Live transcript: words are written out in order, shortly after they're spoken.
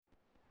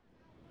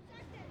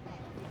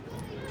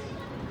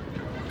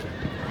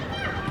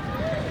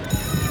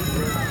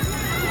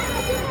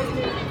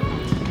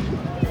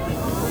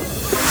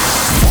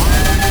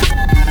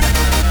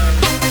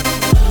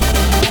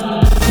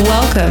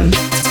Welcome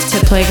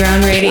to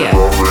Playground Radio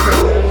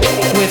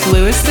with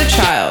Louis the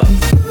Child.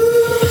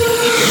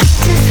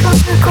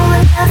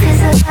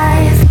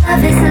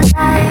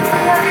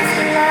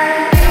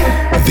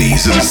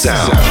 These are the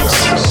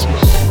sounds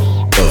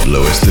of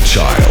Louis the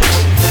Child.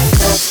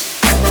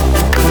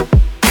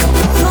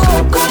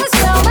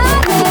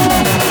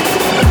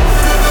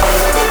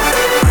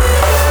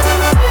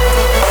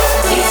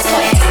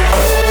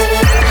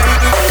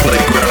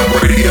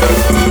 Playground Radio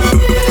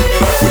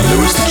with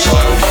Louis the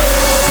Child.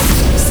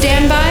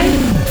 Stand by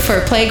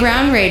for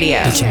Playground Radio.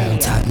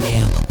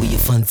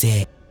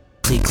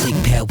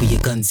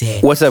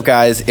 What's up,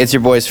 guys? It's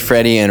your boys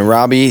Freddie and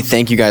Robbie.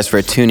 Thank you guys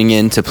for tuning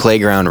in to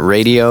Playground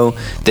Radio.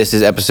 This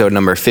is episode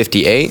number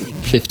 58.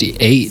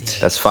 58.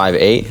 That's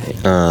 58.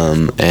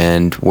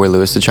 And we're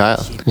Louis the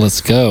Child. Let's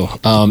go.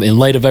 In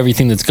light of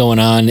everything that's going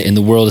on in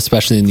the world,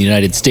 especially in the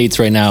United States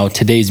right now,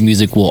 today's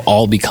music will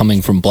all be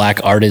coming from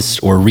black artists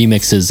or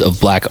remixes of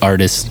black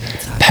artists,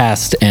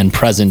 past and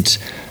present.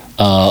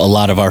 A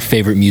lot of our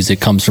favorite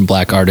music comes from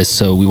black artists,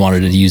 so we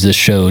wanted to use this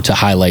show to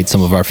highlight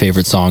some of our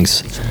favorite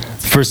songs.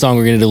 The first song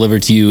we're going to deliver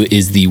to you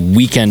is the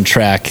Weekend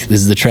track. This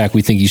is the track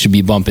we think you should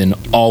be bumping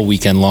all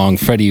weekend long.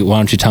 Freddie, why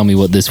don't you tell me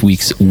what this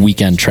week's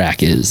Weekend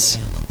track is?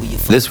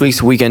 This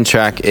week's Weekend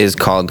track is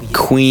called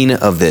Queen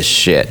of This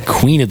Shit.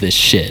 Queen of This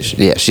Shit.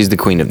 Yeah, she's the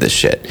queen of this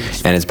shit.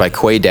 And it's by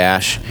Quay,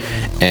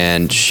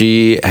 and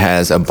she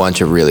has a bunch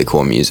of really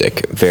cool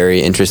music.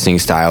 Very interesting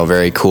style,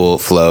 very cool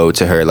flow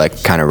to her,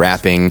 like kind of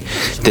rapping.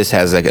 This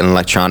has like an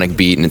electronic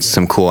beat, and it's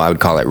some cool, I would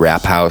call it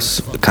rap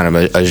house, kind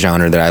of a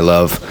genre that I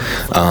love.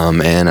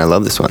 And I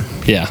love this one.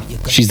 Yeah,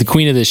 she's the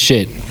queen of this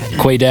shit.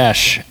 Quay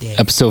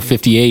episode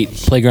 58,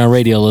 Playground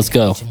Radio, let's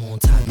go.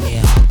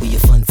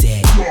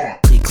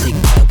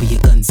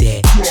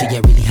 She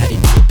got really how to do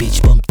it,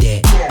 bitch, bump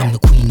that. I'm the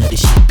queen of the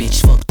shit,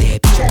 bitch, fuck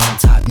that. Bitch, I'm on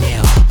top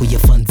now, where your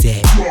fun's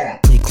at?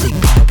 Click, click,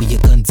 now where your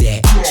gun's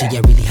at? She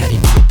got really how to do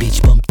it,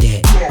 bitch, bump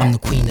that. I'm the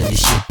queen of the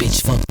shit,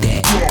 bitch, fuck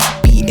that.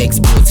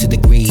 B.I.G boy to the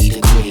grave.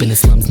 Grew up in the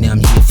slums, now I'm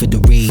here for the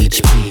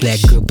rage.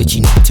 Black girl, bitch,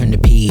 you never turn the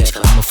page.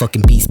 I'm a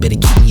fucking beast, better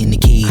keep me in the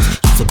cage.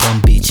 You's a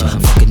bum bitch,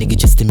 fuck a nigga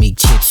just to make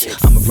chips.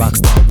 I'm a rock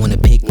star, wanna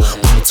pick,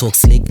 wanna talk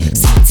slick.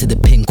 See it to the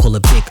pin, call a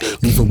pick.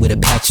 Leave her with a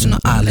patch on the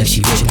island,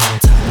 she rich. I'm on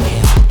top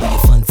now, where your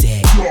fun's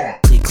at?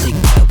 Click, click,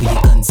 now where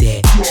your gun's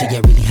at? She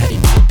got really how to do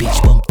it, bitch,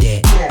 bump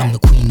that. I'm the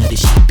queen of the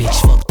shit,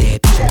 bitch, fuck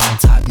that. Bitch, I'm on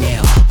top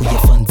now, where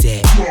your fun's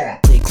at?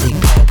 Click, click,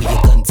 now where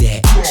your gun's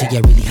at? She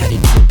got really how to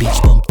do it,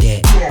 bitch, bump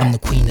that. I'm the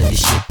queen of the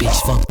shit,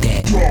 bitch, fuck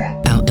that.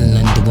 Out in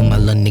London with my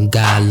London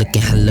guy,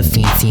 looking hella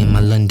fancy in my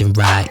London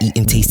ride,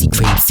 eating tasty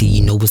crepes, here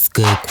you know it's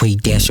good. Quay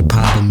a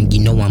problem, and you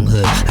know I'm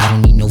hood. I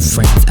don't need no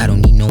friends, I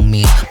don't need no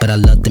man, but I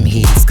love them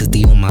haters cause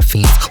they all my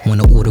fans.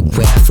 Wanna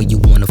autograph or you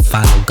wanna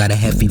follow? Got a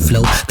heavy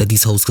flow that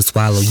these hoes could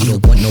swallow. You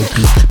don't want no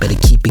beef, better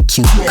keep it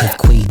cute, cause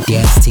Quay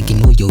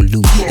taking all your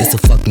loot. It's a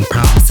fucking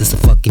promise, it's a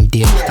fucking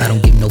deal. I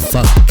don't give no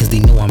fuck cause they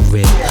know I'm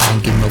real. I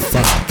don't give no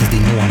fuck cause they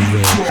know I'm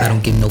real. I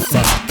don't give no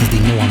fuck cause they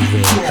know I'm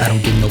real. I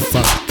don't give no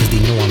fuck cause they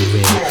know I'm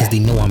real. Cause they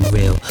know I'm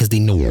real. Cause they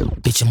know.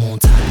 Bitch, I'm on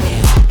top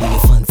now, where your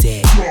fun's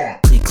at?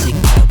 Click, click,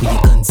 now where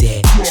your gun's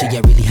at? She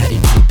got really how to do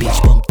it,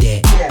 bitch, bump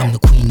that. I'm the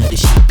queen of the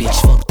shit,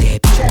 bitch, fuck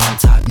that. Bitch, I'm on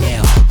top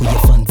now, where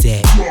your fun's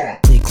at?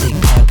 Click, click,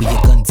 now where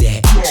your gun's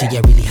at? She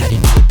got really how to do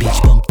it,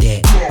 bitch, bump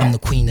that. I'm the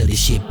queen of the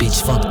shit,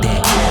 bitch, fuck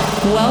that.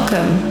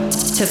 Welcome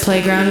to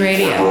Playground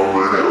Radio.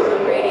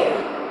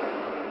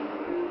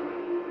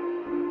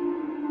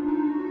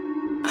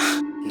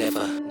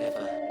 Never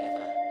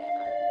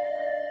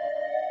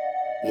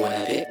wanna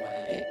have it.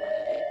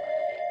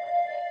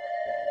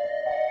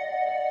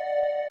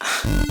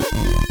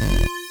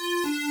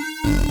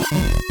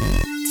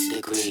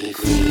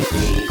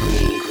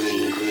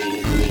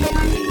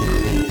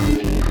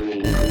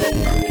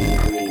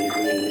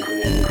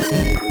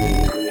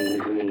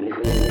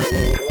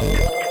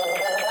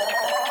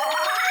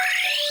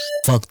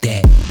 Fuck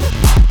that.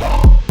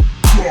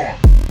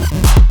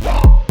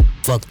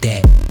 Fuck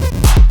that.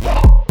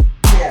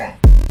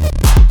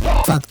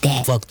 Fuck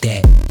that. Fuck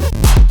that.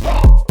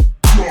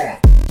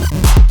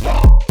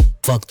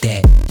 Fuck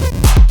that.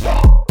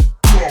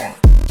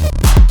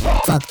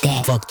 Fuck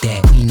that. Fuck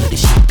that. Queen of the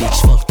shit, bitch,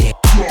 fuck that.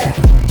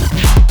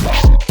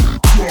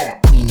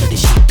 Queen of the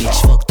shit,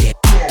 bitch, fuck that.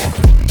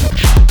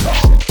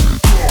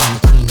 I'm the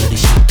queen of the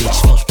shit, bitch,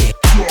 fuck that.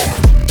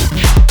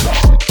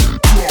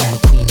 I'm the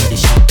queen of the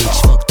shit, bitch,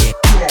 fuck that.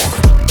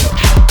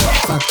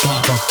 Fuck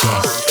that, fuck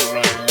that.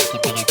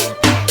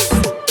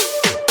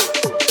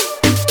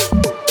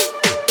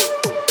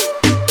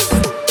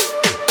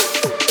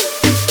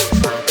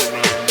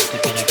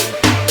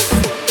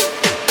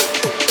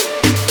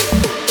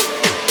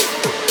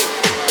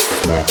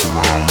 Walk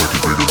around like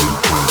you're bigger than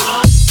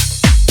Prince.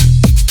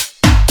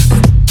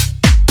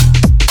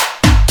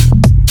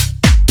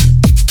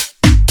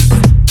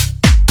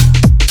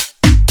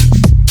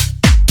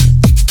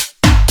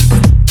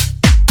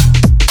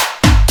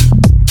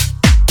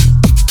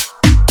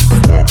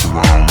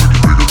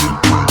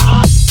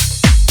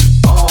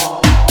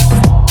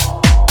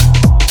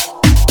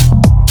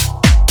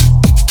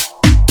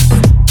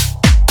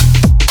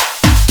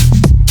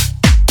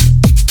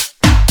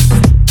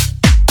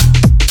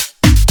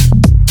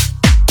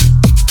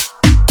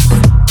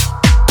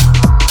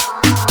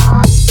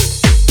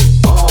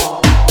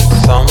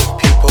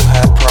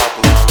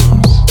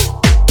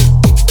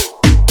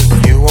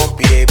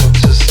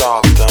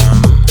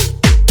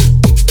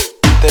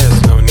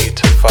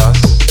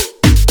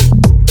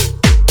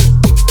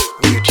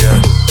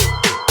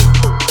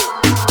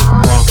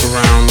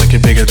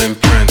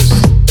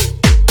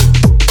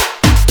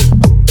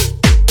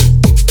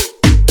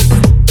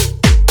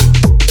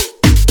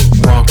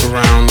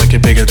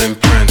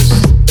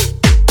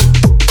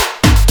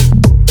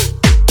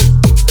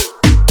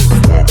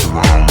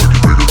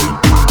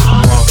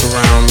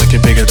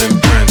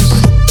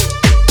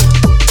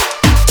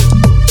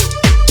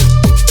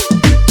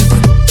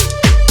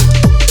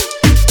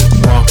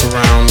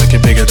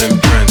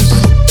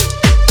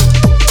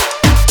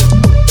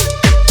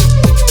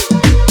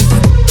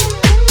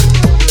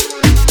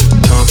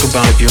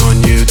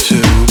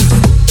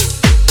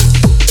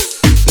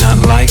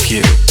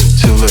 you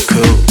to look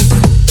cool.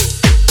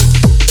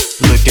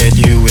 Look at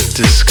you with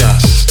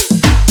disgust.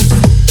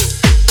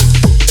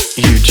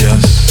 You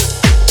just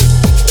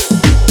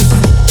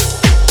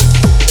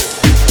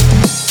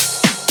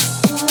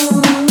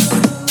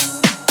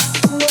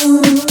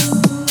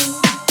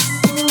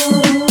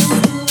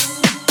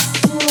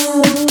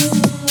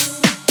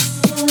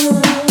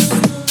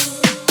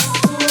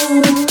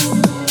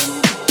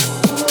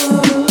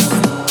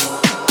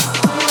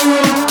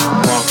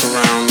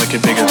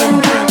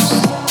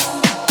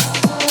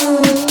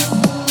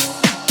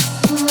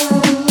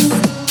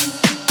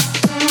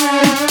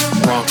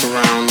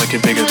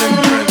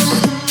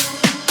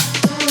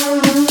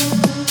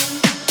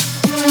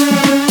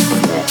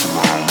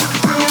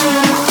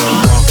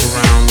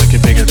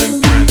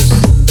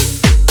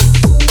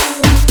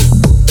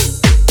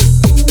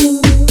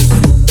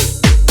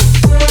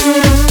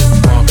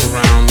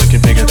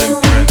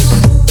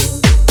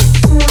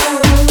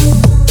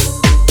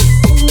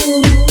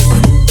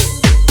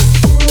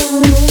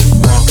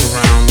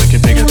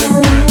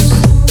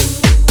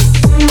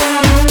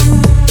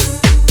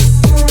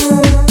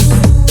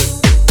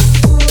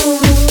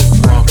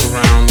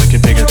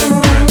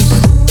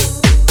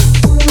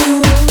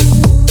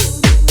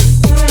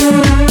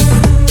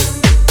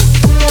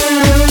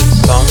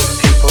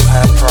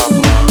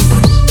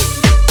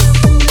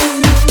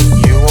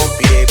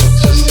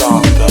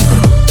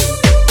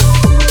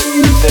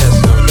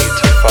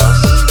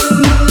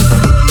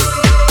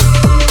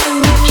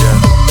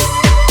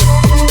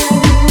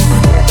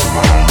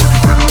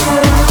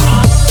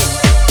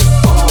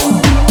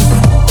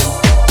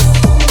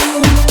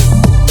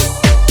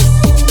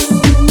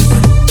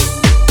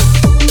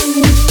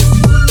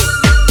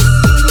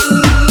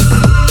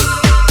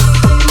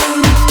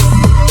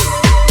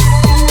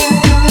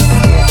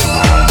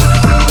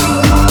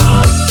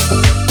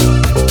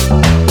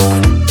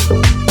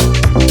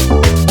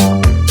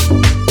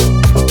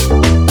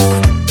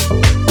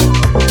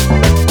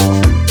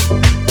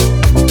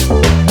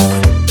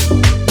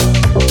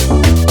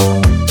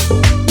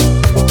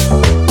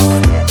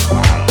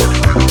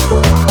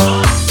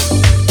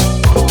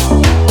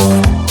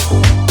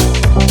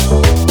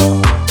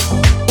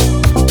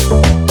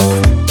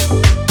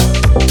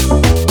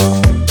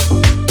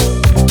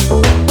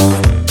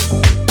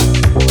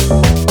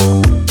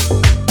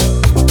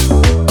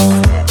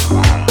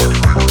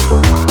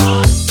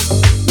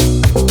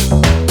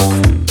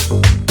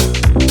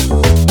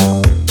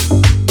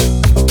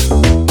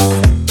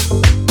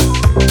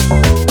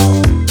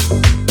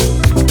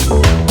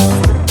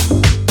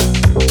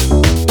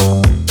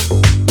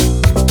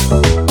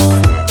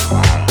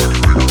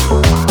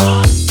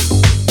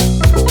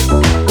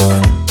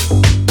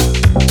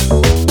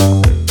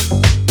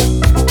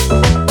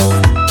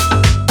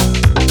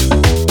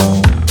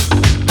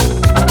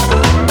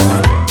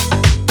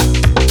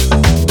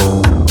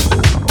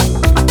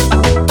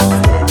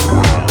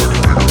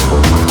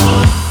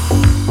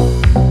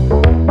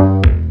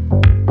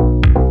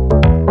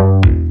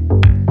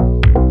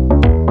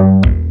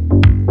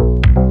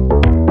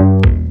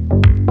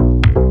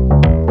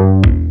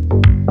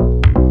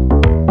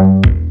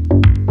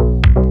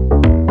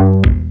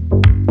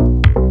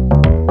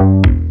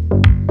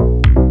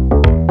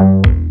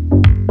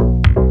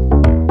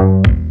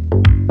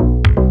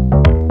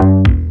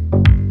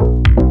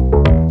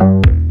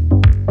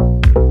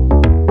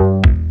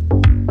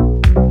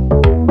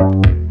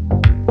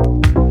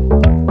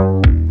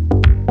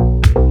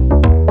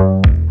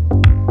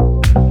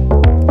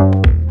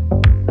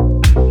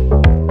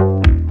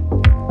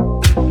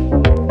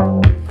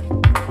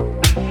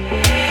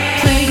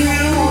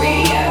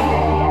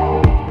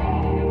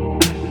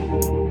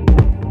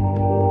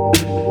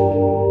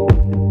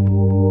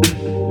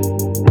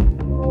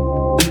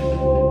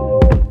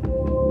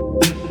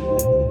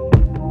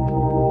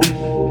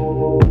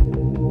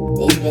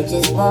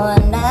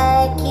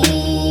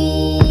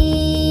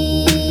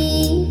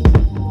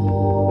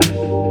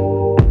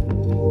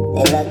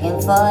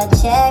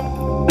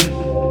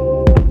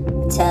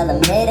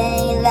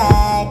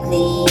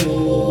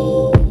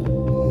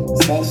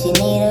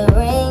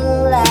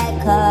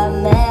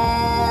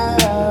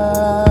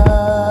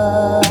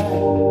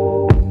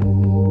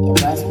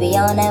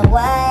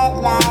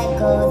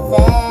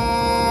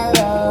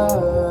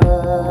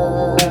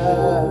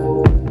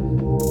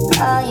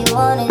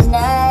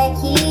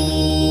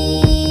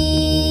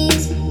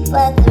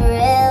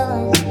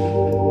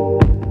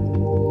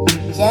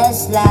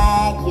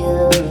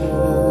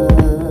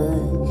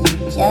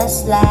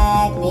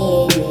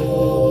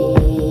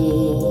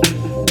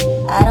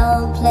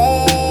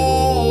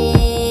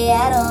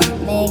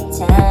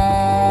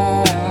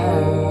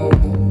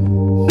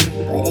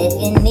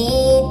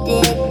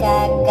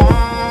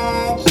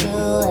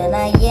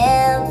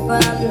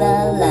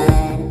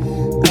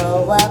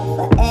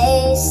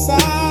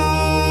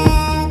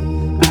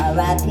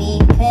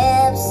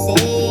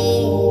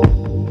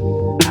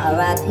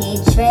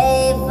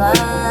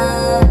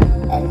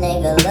That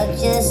nigga look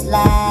just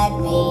like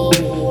me.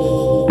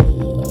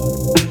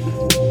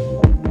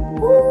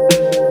 Ooh,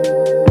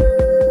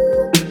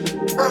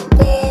 I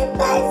can't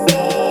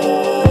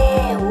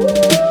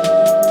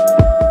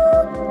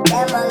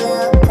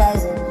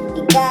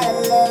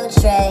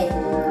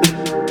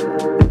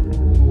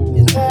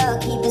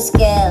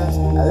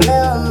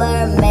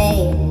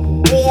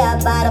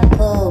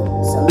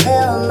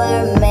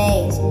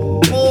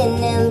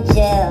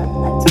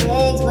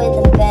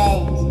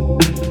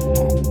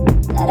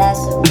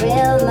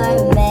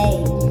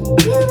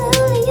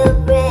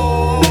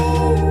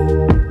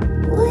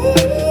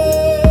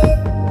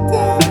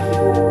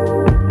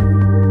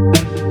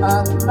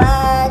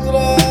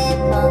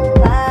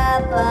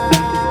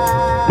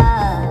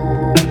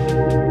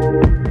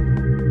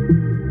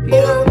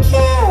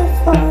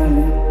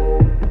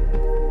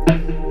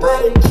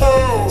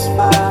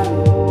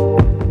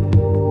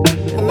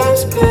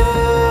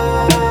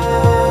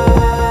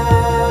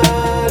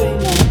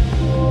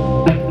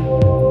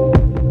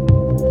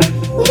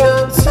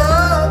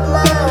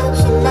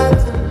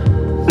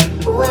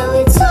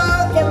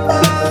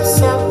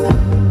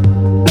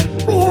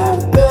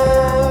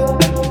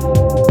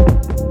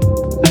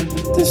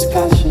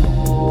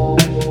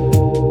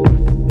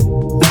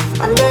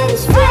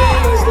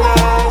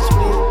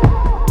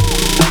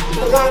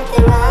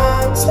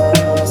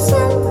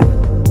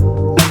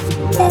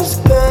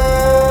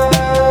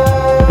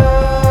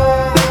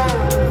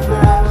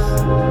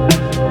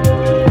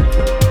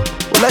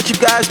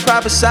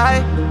prophesy.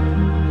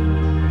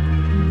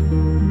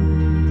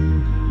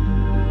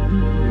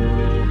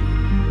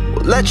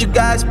 We'll let you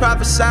guys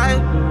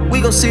prophesy.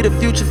 We gon' see the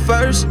future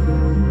first.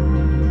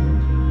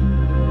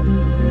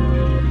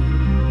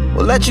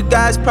 We'll let you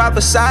guys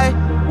prophesy.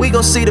 We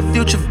gon' see the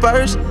future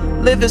first.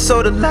 Living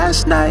so the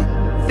last night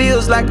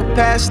feels like a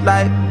past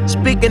life.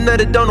 Speaking of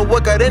the don't know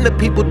what got into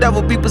people.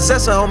 Devil be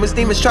possessing homies.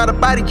 Demons try to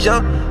body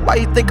jump. Why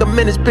you think I'm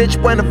in this bitch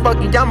wearing a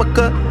fucking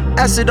yarmulke?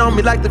 Acid on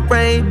me like the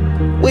rain.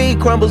 Weed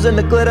crumbles in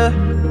the glitter.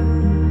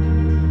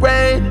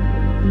 Rain,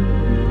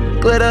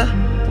 glitter.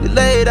 We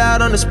laid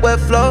out on the sweat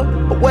floor.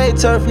 Away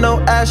turf, no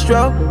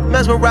astro.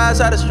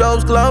 Mesmerized how the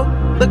strobes glow.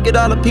 Look at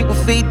all the people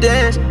feet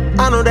dance.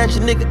 I know that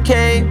your nigga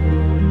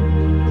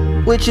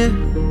came with you,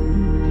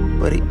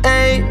 but he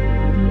ain't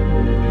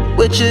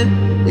with you.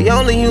 We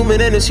only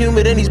human and it's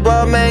humid in these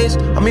Balmains.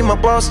 I mean my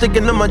balls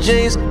sticking to my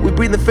jeans. We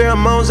breathing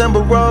pheromones,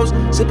 amber rose.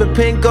 Sipping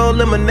pink gold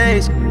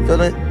lemonades.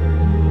 Feel it?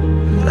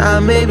 I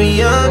may be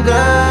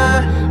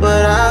younger,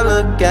 but I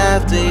look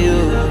after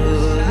you.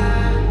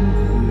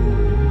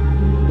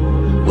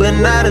 We're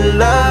not in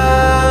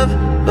love,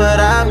 but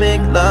I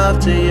make love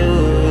to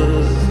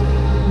you.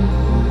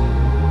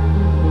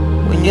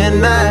 When you're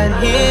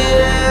not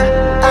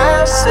here,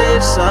 I'll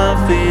save some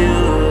for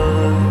you.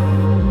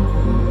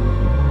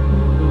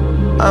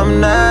 I'm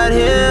not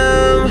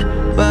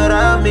him, but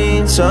I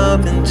mean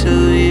something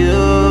to you.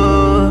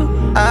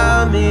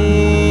 I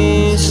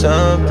mean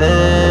something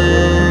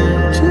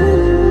to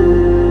you.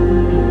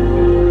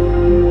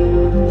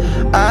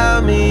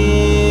 I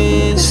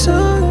mean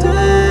something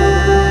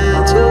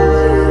to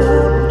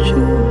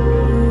you.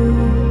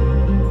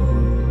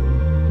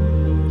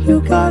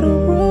 You gotta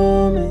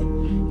roll me,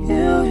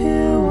 he'll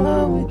hear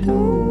what we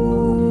do.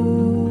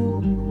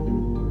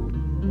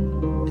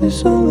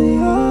 It's only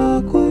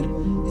awkward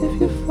if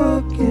you're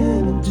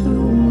fucking into.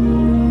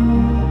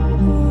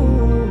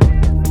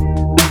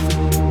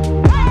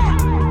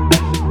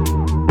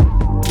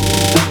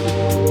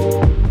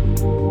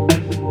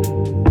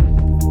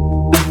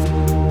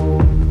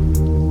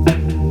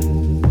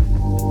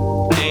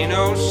 Ain't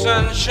no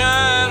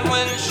sunshine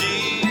when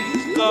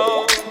she's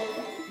gone.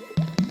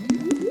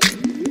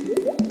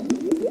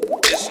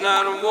 It's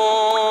not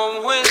warm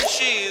when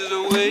she's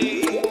away.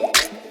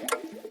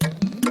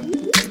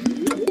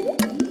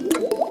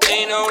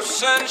 Ain't no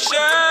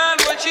sunshine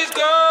when she's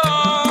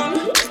gone,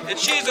 and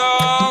she's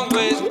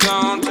always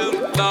gone too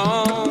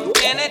long.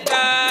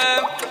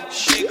 Anytime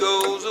she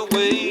goes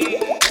away,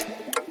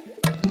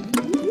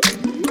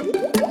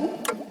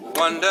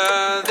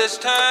 wonder this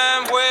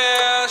time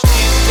where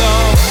she's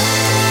gone.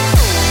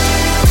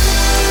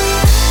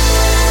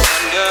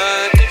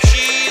 Wonder if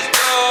she's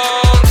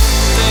gone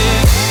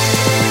today.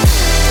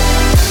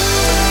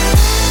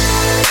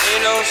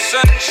 Ain't no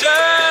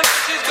sunshine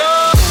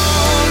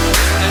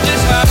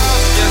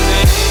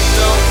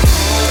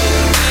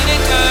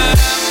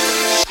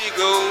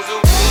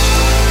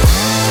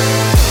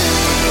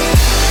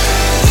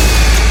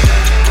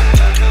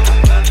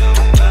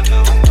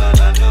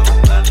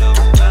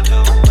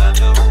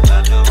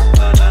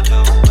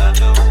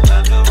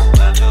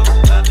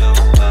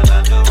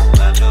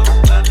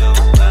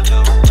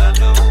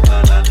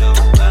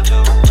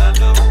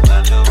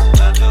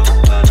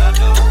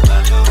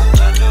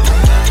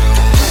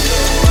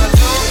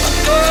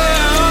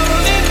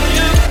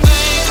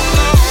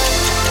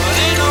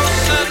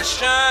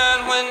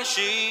when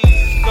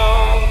she's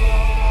gone.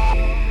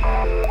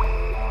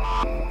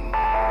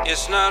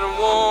 It's not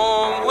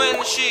warm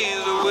when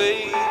she's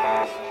away.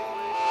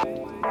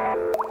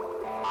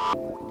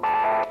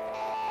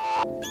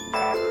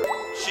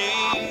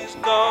 She's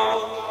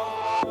gone.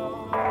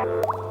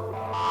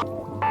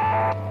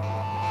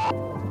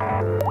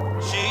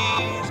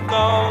 She's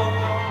gone.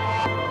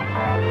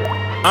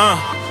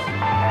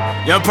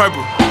 Young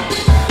Purple.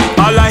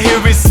 All I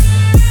hear is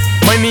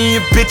money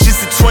and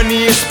bitches and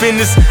 20 and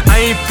spinners.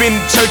 I ain't been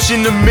to church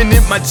in a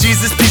minute, my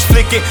Jesus be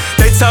flicking.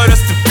 They told us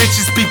the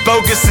bitches be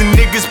bogus and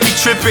niggas be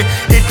tripping.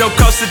 It don't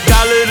cost $1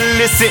 to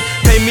listen,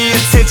 pay me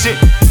attention.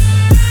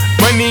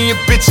 Money and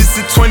bitches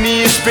and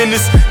 20 and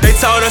spinners. They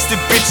told us that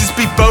bitches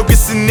be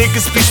bogus and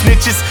niggas be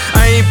snitches.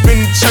 I ain't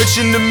been to church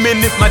in a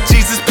minute, my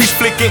Jesus be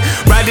flicking.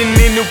 Riding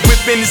in the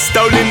whip and it's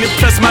stolen and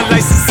plus my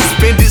license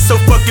suspended.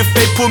 So fuck if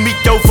they pull me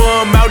over,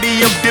 I'm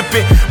outie, I'm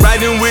dipping.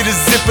 Riding with a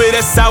zipper,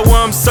 that's how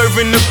I'm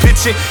serving the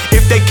pitching.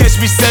 If they catch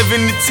me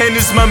 7 to 10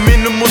 is my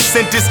minimal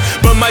sentence.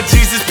 But my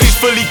Jesus piece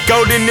fully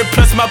golden and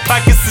plus my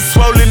pockets is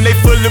swollen. They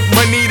full of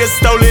money that's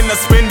stolen, I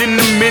spend in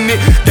a minute.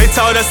 They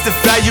taught us to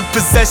value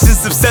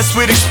possessions, obsessed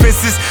with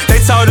expenses. They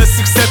taught us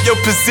accept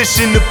your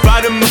position, the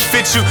bottom will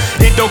fit you.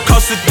 It don't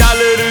cost $1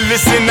 to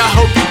listen, I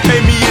hope you pay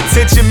me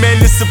attention.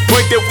 Man, it's a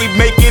point that we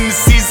making,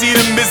 it's easy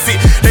to miss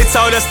it. They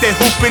taught us that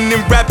hooping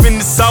and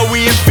rapping is all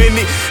we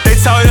invented. They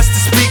taught us to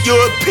speak your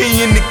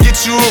opinion to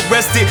get you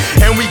arrested.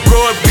 And we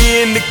grow up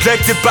being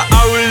neglected by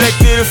our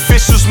elected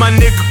officials. My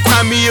nigga,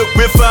 cry me a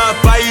river, I'll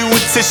buy you a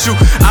tissue.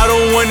 I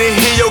don't wanna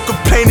hear your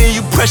complaining,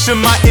 you pressure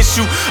my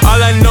issue.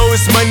 All I know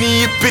is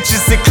money and with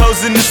bitches and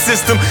closing the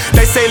system.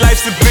 They say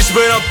life's a bitch,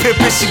 but I'm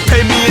pimpin', she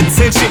pay me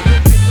attention.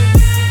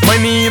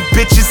 Money and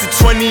bitches and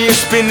 20 and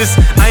spinners.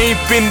 I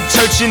ain't been to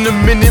church in a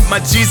minute, my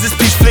Jesus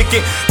be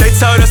flicking. They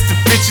told us the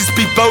bitches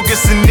be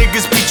bogus and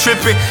niggas be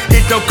tripping.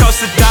 It don't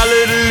cost $1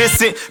 to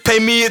listen, pay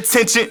me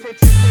attention.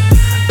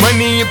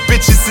 Money and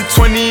bitches and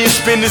 20 and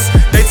spinners.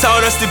 They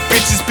told us that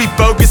bitches be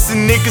bogus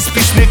and niggas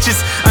be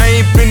snitches. I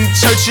ain't been to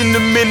church in a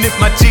minute,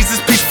 my Jesus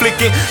be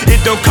flicking.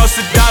 It don't cost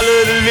 $1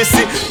 to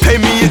listen, pay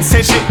me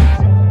attention.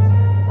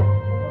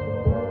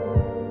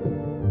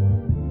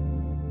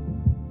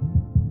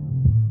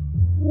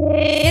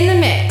 In the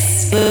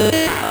mix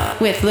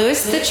with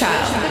Louis the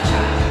Child.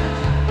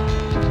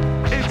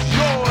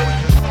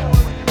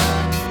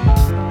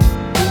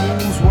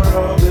 Whose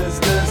world is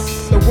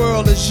this? The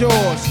world is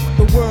yours.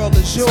 The world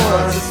is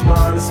yours. It's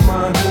mine, it's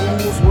mine, it's mine.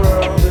 Whose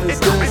world is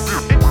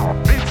this?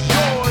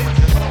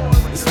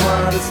 It's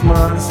mine, it's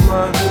mine, it's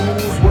mine.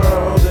 Whose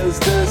world is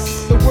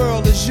this? The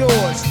world is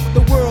yours.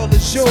 The world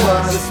is yours.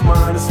 It's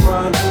mine, it's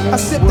mine, it's mine. I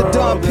sip the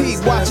Don P,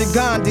 watching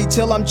Gandhi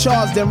till I'm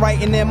charged and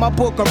writing in my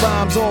book of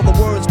rhymes. All the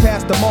words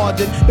past the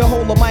margin. The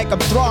whole of mic I'm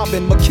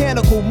throbbing.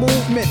 Mechanical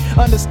movement,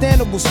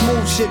 understandable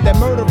smooth shit that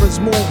murderers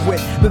move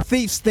with. The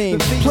thief's theme.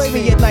 Play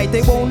me at night,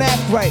 they won't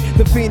act right.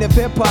 The fiend of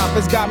hip hop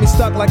has got me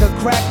stuck like a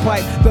crack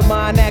pipe. The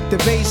mind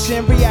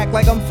activation, react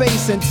like I'm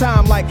facing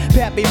time like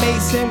Pappy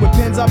Mason. With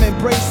pins I'm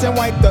embracing.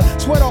 Wipe the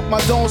sweat off my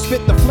dome,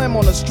 spit the phlegm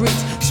on the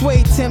streets.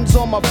 Suede Timbs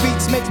on my feet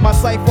makes my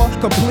cipher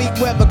complete.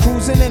 Weather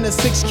cruising in a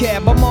 6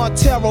 cab. I'm on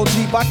T.R.O.Y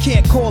Jeep, I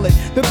can't call it.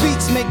 The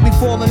beats make me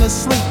falling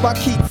asleep. I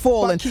keep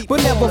falling,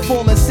 but never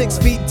falling 6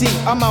 feet deep.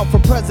 I'm out for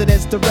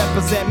presidents to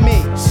represent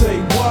me.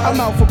 Say what? I'm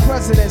out for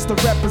presidents to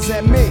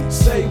represent me.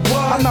 Say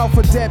what? I'm out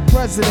for dead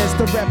presidents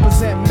to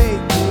represent me.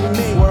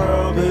 Whose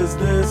world is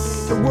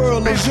this? The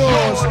world is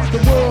yours.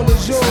 The world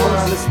is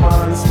yours. It's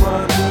mine, it's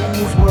mine, it's mine.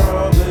 Whose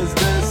world is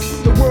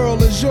this? The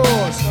world is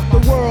yours. The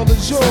world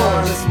is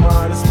yours. It's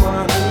mine, it's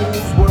mine, it's mine.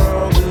 Whose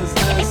world is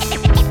this?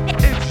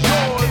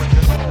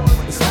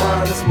 It's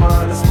mine, it's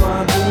mine, it's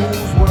mine.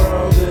 Whose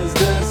world is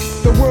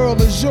this? The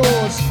world is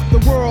yours. The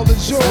world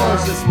is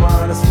yours. It's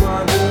mine, it's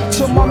mine, it's mine.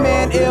 To my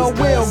man Ill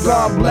Will,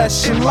 God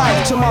bless your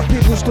life. To my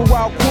peoples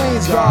throughout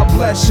Queens, God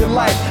bless your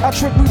life. I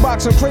trick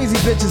Reeboks and crazy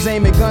bitches,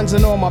 aiming guns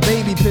and all my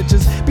baby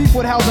pictures. Beef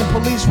with housing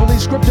police,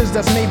 release scriptures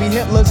that's maybe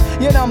Hitler's.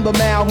 Yet I'm the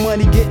mal,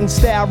 money getting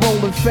style,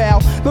 rolling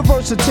foul. The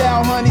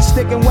versatile honey,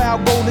 sticking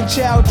wild, golden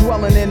child,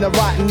 dwelling in the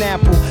rotten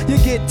apple. You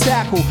get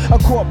tackled, a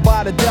caught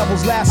by the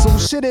devil's lasso.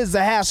 Shit is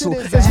a hassle.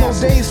 There's no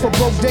days for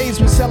broke days.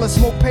 We sellin'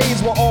 smoke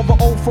pays while all the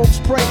old folks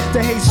pray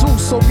to Jesus,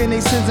 soaking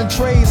their sins in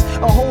trays.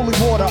 A holy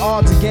water,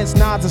 odds against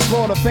nods and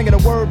slaughter. Finger the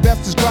word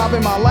best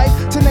describing my life.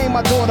 To name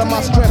my daughter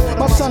my strength.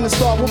 My son the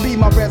star will be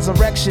my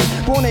resurrection.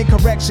 Born in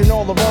correction,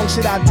 all the wrong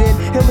shit I did.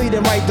 He'll lead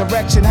in right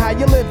direction. How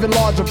you living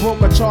large or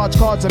broke, or charge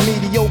cards are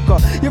mediocre.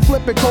 You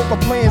flipping coca,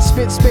 playing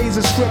spit spades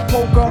and strip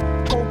poker.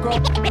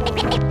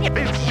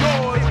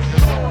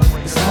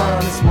 It's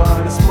mine, it's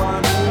mine, it's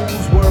mine.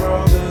 Whose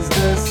world is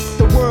this?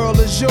 The world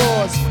is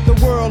yours. The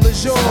world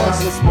is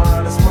yours. It's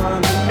mine, it's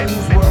mine, it's mine.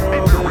 Whose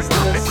world is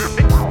this?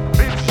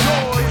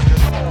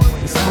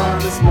 It's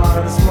mine, it's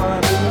mine, it's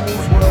mine.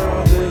 Whose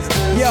world is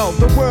this? Yo,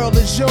 the world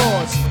is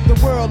yours. The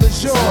world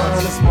is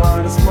yours. It's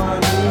mine, it's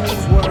mine, it's mine.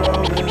 Whose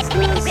world is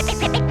this?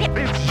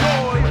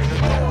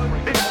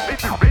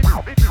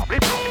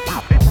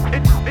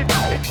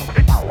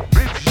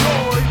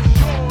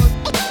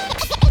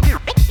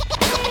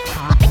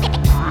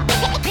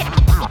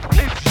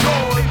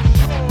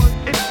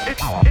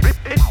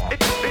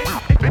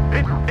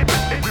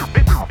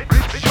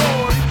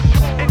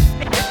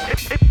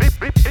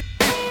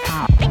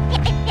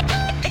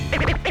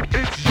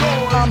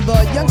 I'm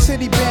the young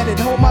city bandit,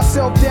 hold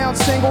myself down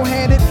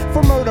single-handed.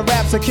 For murder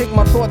raps, I kick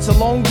my thoughts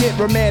alone, get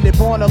remanded.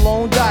 Born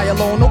alone, die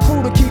alone, no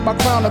crew to keep my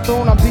crown a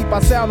throne. I'm deep, I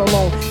sound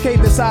alone,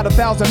 caved inside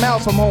 1,000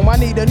 miles from home. I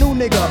need a new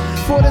nigga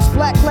for this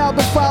black cloud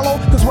to follow.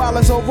 Cause while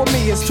it's over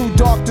me, it's too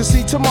dark to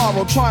see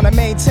tomorrow. Trying to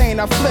maintain,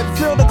 I flip,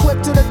 fill the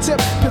clip to the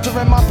tip.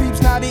 Picturing my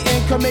peeps, now the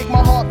income make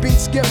my heartbeat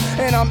skip.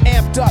 And I'm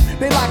amped up,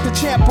 they lock the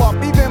champ up.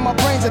 Even my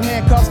brains in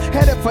handcuffs,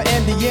 headed for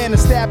Indiana.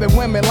 Stabbing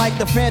women like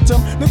the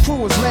Phantom. The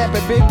crew is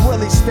lapping Big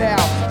Willie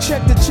style.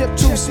 Check the chip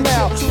to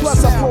smile.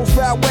 Plus I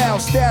profile wow.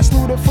 Stash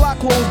through the flock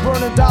clothes,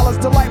 burning dollars.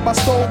 Delight my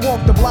stove,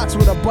 walk the blocks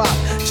with a bop.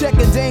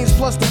 Checking Danes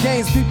plus the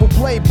games people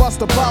play. Bust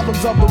the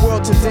problems of the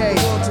world today.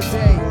 It's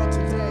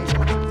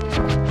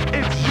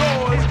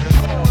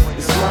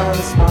mine,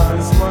 it's mine,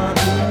 it's mine.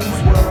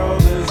 Whose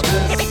world is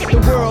this? The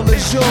world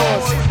is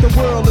yours. The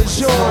world is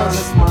yours.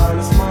 It's mine,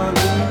 it's mine,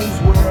 it's mine. Whose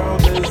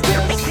world is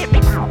this?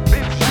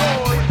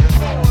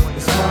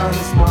 It's mine,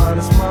 it's mine,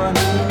 it's mine.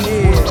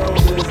 Whose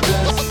world is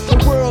this? The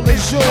world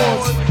is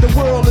yours. The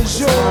world is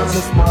yours.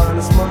 It's mine,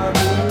 it's mine,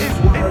 it's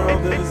mine. Whose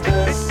world is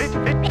this?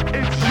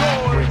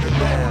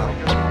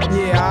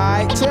 Yeah,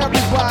 alright. To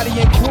everybody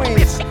in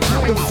Queens,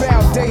 the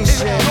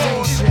foundation.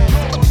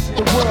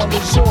 The world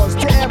is yours.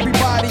 To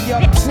everybody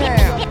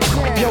uptown,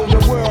 yo, the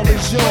world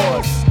is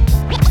yours.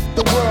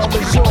 The world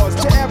is yours.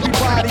 To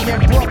everybody in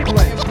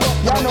Brooklyn,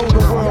 y'all know the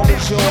world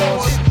is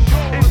yours.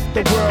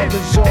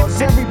 world is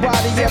yours.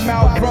 Everybody at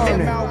Mount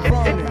Vernon,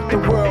 the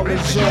world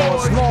is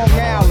yours. Long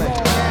Island,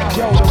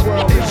 yo, the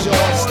world is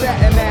yours.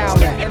 Staten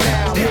Island,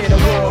 yeah, the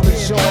world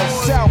is yours.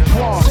 South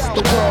Bronx,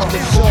 the world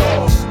is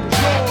yours.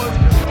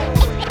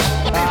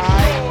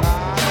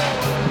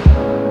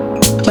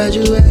 Why'd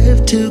you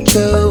have to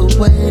go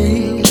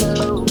away?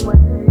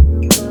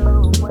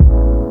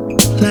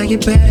 Like you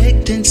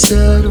packed in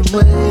sudden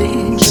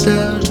ways,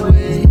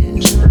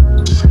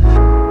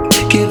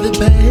 give the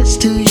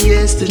best to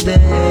yesterday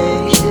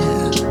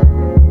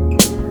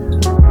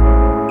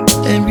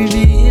and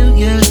reveal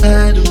your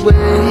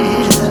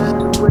hideaway.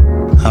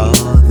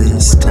 All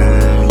this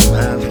time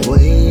I've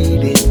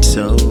waited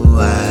so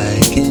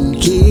I can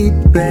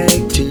get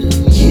back to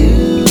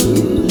you.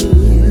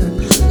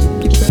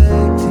 Get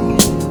back to you,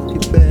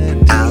 get back.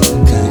 I'll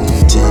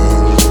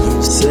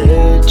continue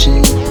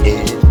searching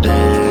if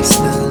that's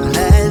the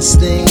last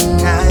thing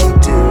I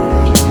do.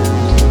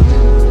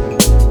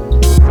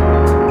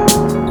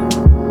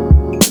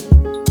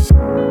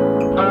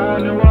 I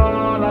knew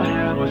all I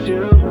had was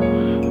you.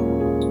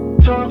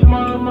 Talk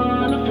my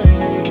mind of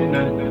thinking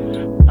that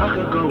I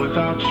could go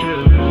without you.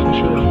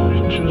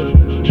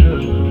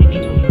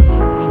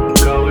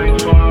 Going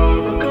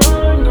far, but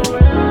going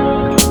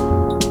nowhere.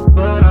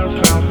 But I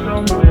found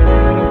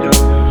somewhere to go.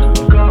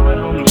 I'm going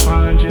home to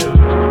find you.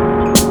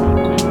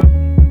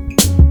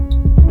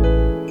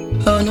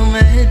 Oh, no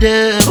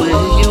matter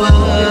where you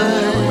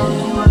are,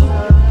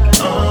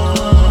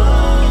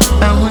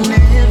 I will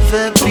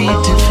never be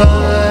too far.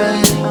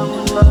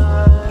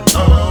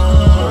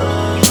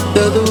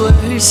 Though the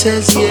worst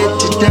has yet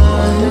to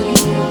die,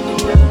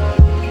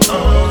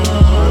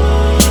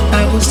 I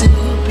will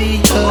still be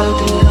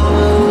holding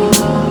on.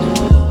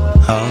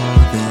 All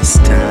this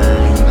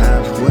time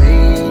I've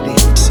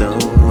waited so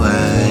I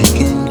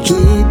can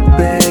get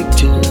back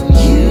to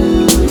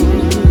you.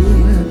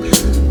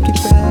 Get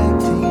back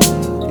to you,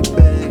 get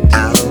back.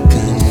 I'll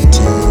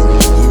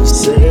continue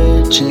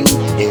searching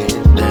if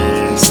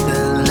that's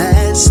the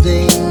last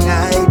thing I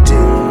do.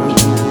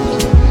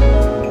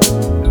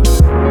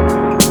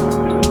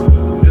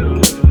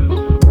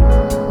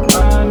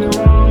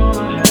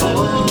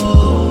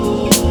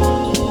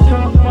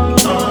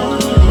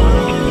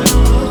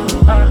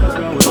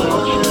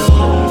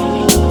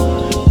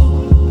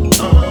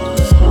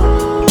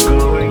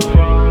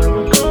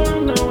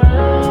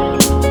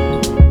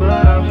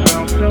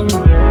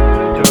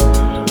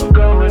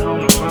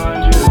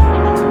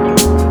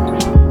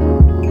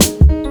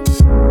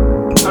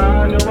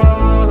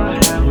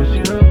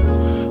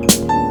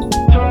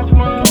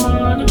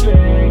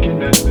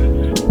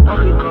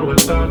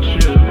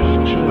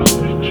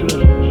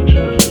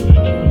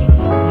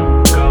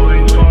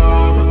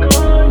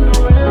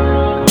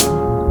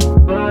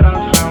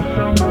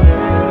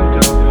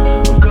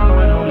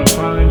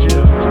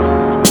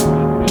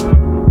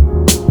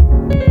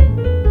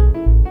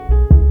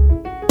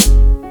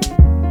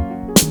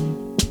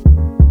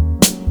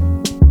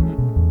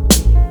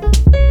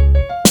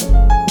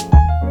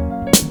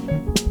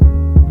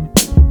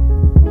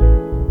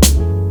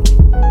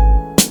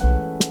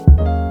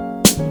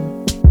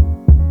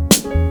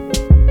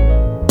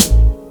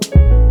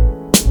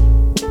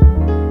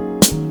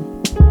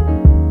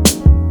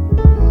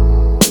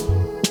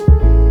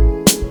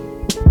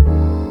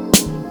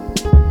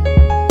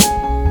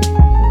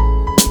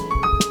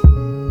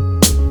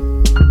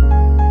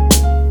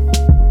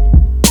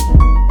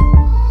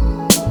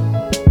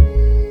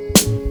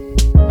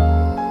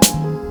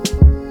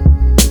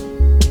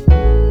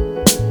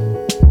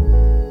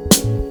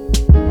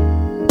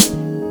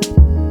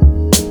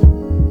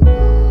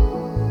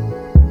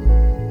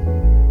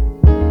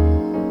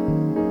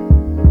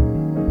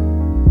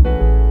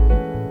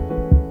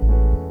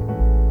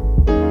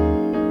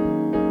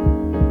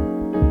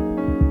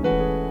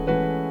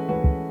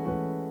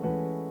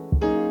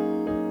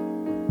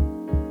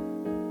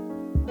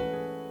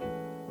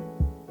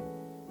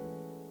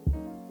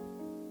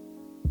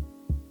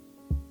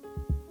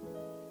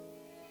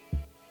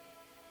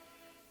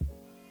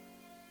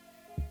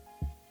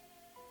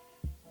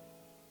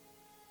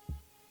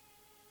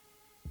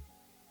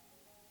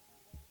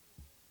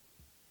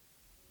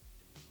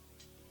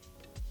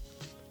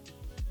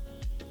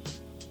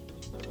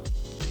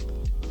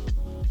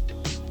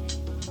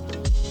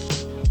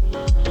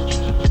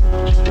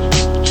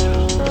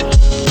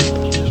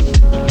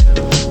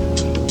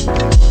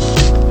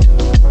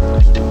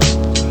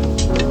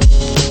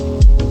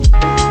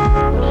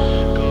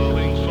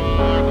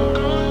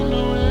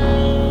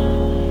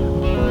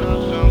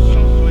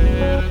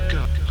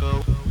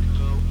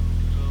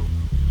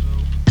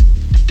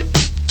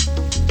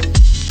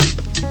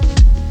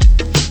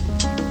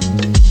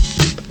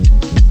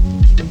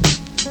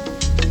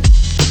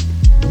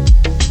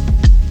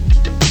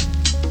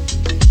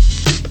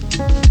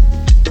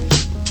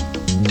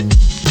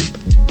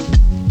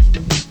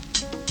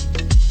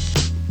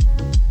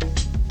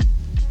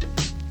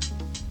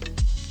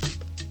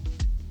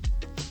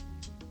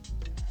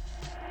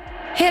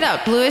 Hit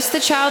up Louis the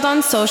Child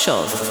on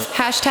socials.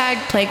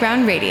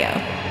 #Playground Radio.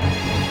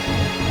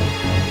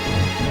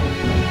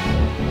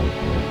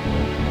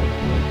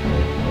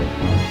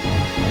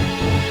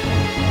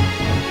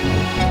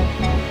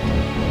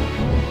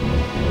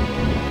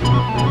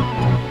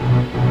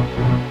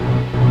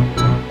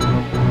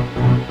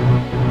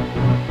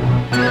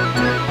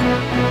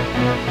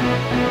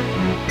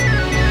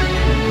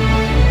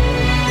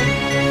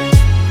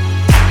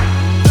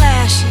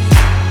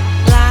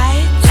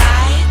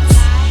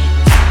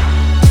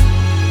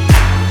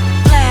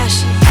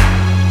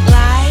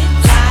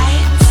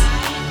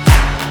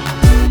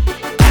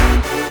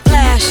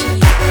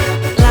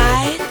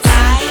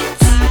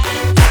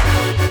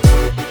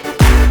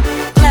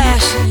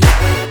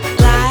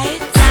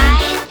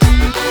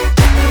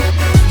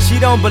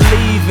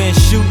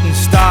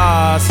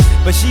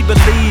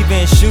 believe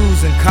in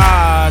shoes and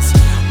cars.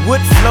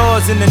 Wood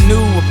floors in the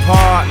new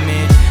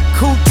apartment.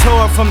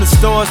 Couture from the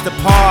store's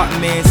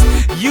departments.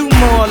 You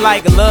more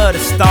like love to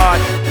start.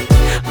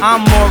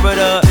 I'm more of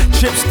the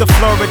trips to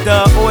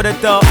Florida. Order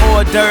the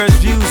hors d'oeuvres,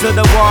 views of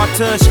the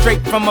water.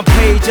 Straight from a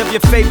page of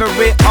your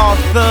favorite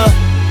author.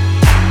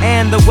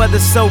 And the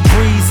weather's so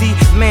breezy.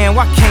 Man,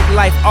 why can't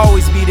life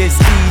always be this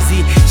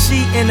easy?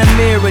 She in the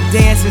mirror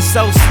dancing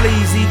so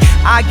sleazy.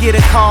 I get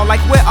a call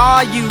like, where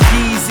are you,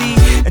 Yeezy?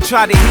 And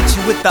try to hit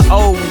you with the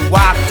old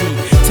wafty.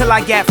 Till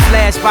I got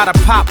flashed by the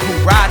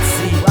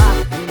paparazzi.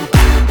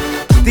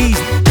 These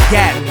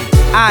got me.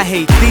 I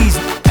hate these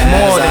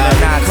more than a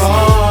Nazi.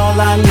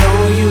 I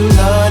know you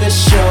love to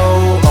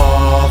show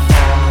off,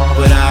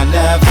 but I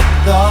never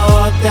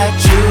thought that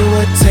you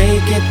would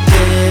take it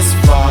this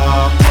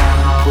far.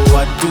 But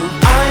what do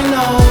I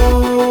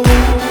know?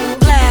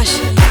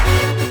 Flashing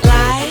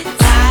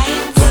lights.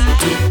 What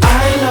do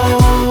I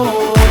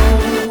know?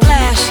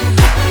 Flashing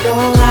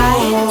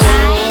lights.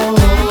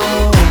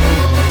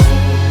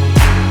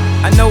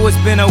 I know it's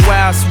been a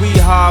while,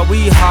 sweetheart.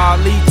 We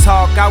hardly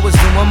talk. I was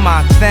doing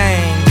my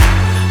thing.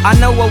 I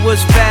know what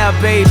was foul,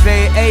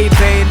 baby. Hey,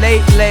 babe,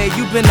 lately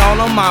you been all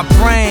on my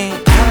brain.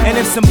 And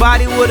if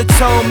somebody would've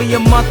told me a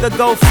month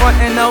ago,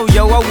 frontin' oh,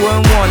 yo, I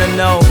wouldn't wanna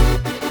know.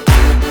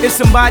 If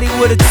somebody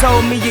would've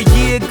told me a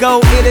year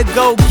ago, it'd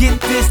go get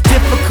this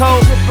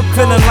difficult.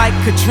 Feeling like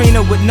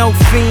Katrina with no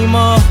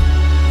FEMA.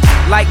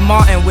 Like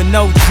Martin with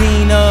no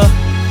Gina.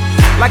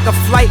 Like a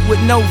flight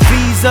with no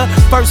visa.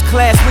 First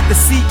class with the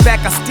seat back,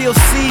 I still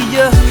see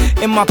ya.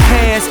 In my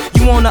past,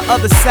 you on the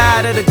other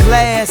side of the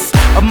glass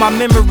of my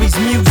memories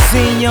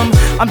museum.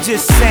 I'm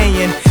just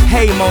saying,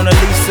 hey Mona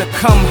Lisa,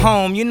 come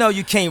home. You know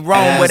you can't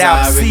roam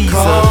without Caesar.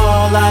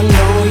 I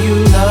know you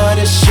love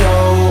to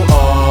show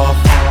off,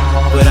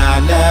 but I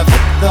never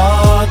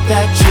thought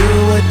that you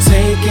would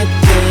take it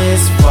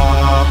this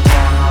far.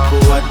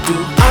 But what do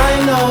I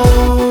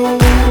know?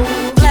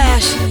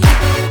 Flashing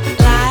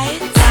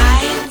lights.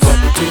 What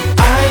do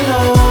I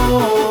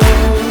know?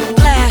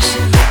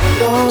 Flashing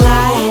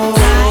lights.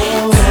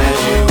 As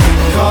you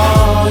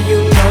recall, you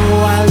know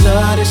I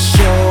love to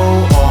show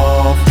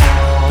off,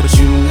 but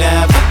you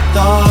never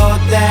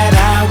thought that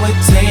I would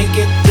take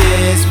it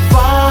this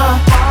far.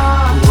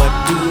 But what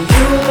do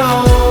you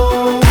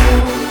know?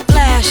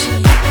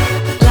 Flashing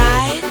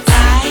lights.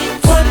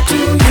 What do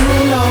you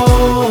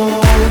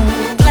know?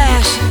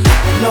 Flashing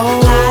No.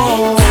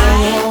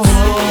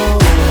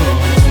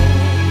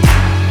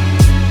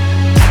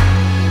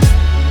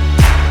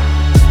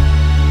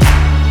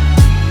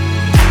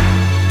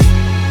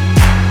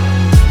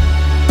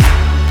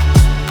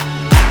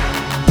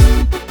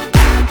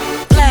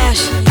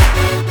 Flashing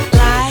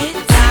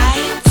lights.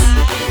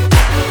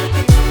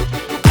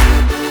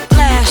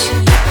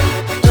 Flashing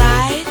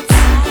lights.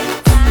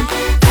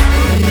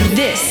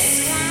 This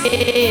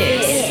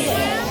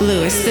is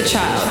Louis the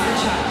Child.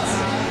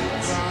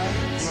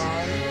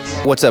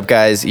 What's up,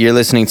 guys? You're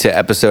listening to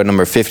episode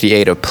number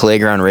 58 of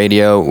Playground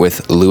Radio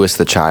with Louis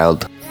the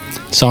Child.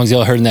 Songs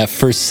y'all heard in that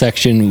first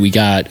section, we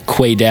got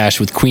Quay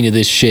with Queen of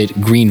This Shit,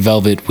 Green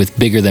Velvet with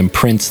Bigger Than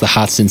Prince, the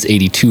Hot Since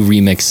 82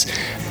 remix,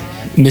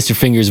 Mr.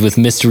 Fingers with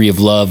Mystery of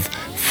Love,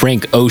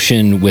 Frank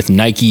Ocean with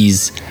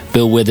Nikes,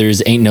 Bill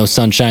Withers, Ain't No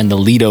Sunshine, the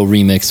Lido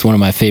remix, one of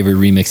my favorite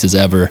remixes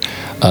ever,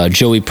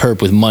 Joey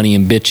Purp with Money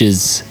and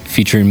Bitches,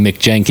 featuring Mick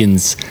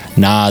Jenkins,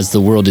 Nas, The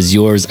World Is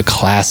Yours, a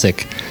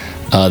classic,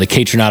 the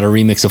KAYTRANADA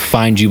remix of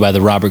Find You by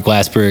the Robert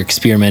Glasper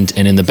Experiment,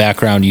 and in the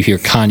background you hear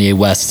Kanye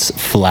West's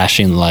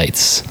Flashing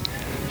Lights.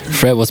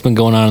 Fred, what's been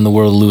going on in the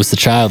world of Louis the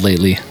Child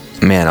lately?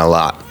 Man, a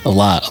lot. A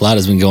lot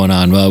has been going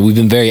on. We've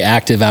been very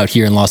active out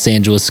here in Los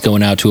Angeles,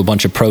 going out to a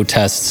bunch of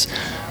protests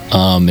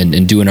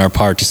and doing our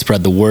part to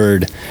spread the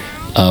word.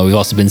 We've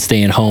also been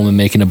staying home and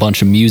making a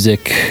bunch of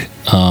music.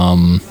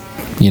 Glued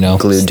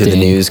to the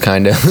news,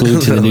 kind of.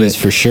 Glued to the news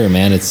for sure,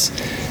 man. It's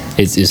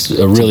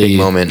a really big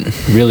moment,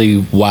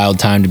 really wild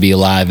time to be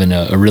alive, and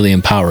a really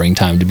empowering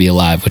time to be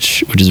alive,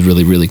 which is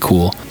really, really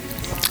cool.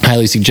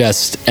 Highly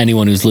suggest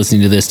anyone who's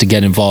listening to this to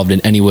get involved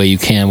in any way you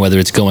can, whether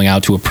it's going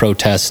out to a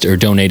protest or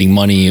donating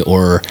money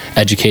or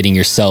educating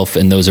yourself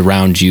and those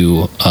around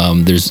you.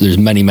 There's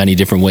many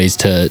different ways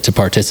to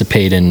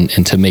participate and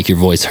to make your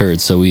voice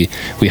heard. So we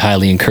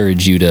highly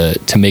encourage you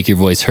to make your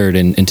voice heard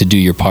and to do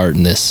your part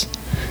in this.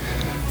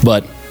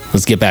 But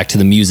let's get back to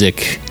the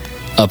music.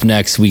 Up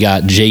next, we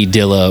got J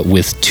Dilla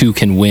with Two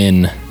Can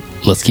Win.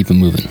 Let's keep it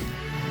moving.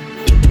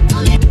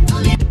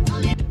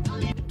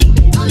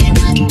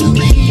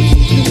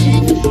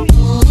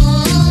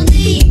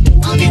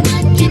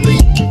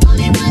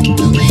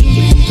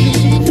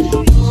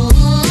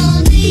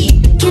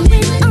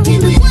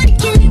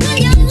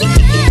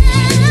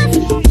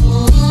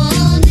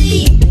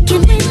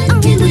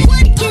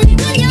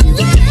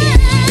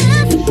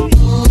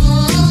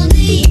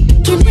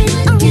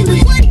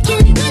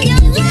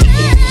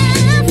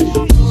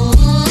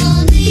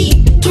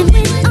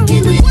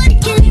 What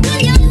can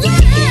be your love?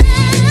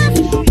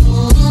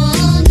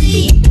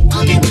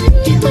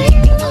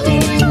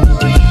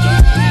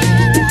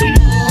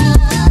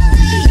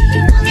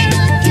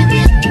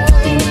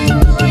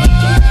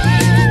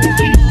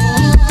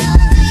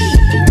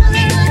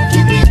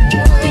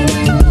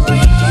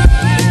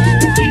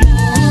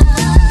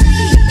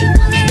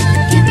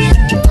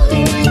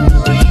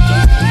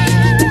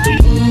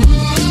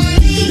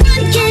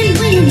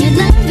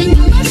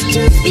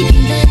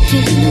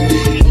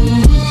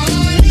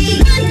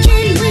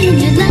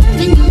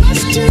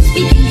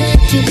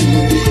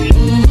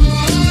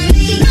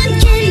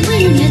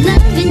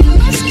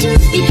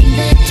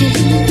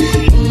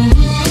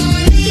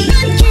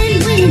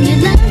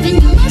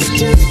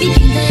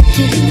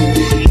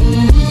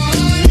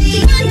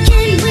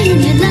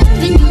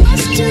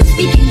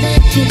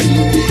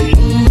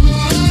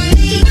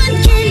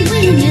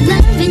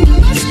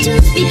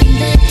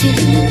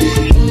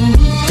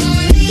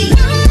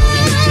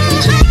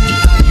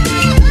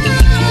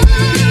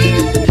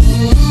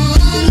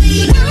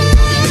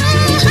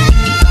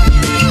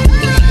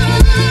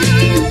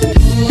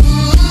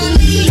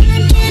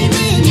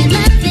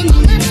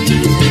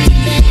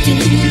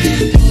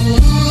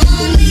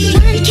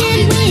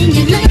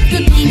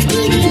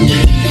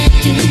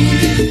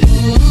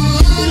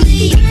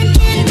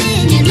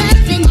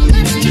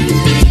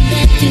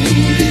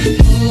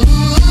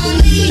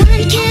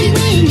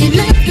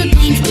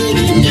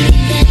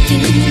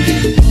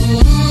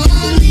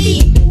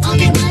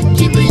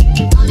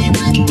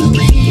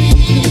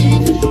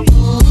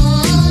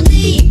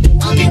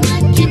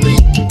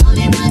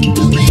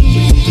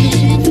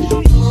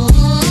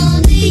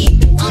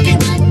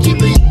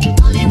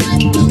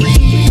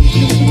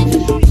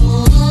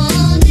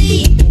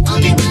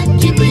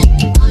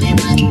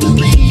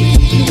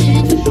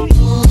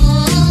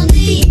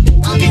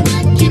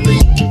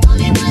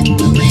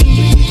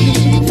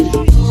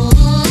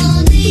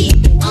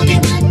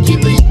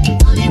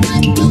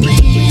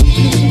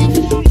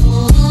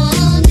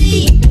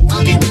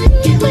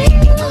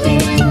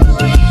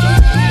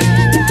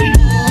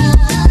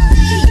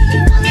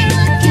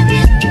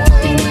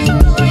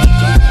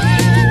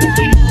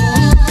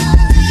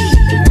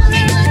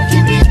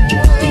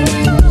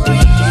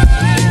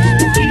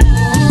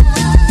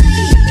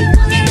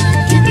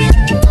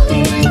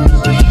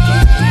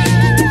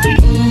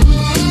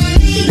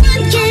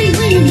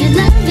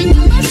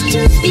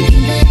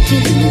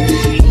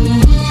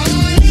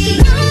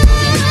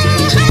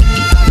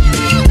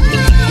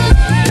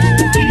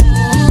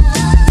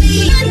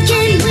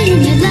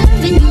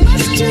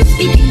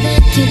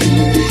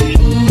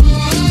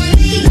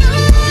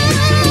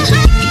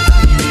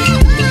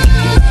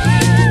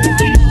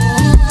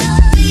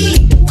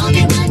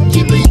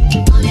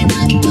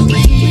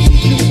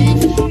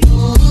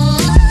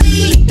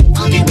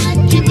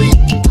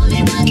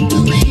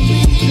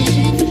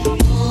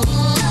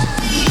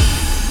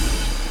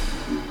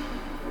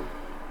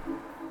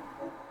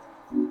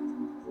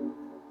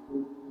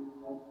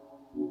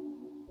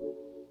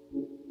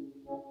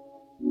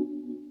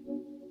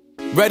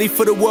 Ready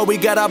for the war, we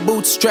got our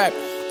boots strapped.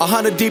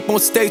 100 deep on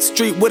State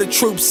Street where the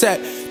troops at.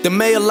 The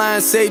mayor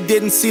line say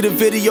didn't see the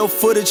video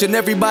footage, and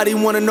everybody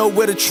wanna know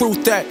where the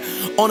truth at.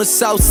 On the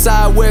south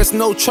side where it's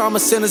no trauma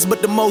centers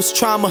but the most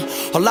trauma.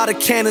 A lot of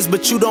cannons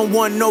but you don't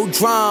want no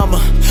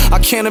drama. I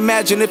can't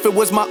imagine if it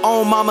was my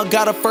own mama.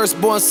 Got her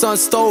firstborn son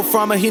stole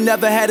from her. He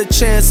never had a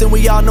chance and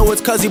we all know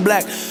it's cause he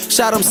black.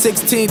 Shot him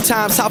 16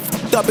 times, how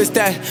f***ed up is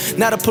that?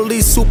 Now the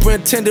police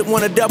superintendent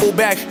wanna double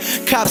back.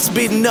 Cops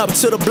speeding up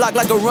to the block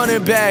like a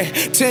running back.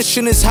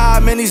 Tension is high,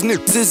 man, these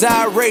niggas is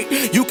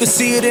irate. You can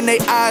see it in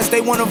their eyes,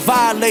 they wanna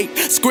violate.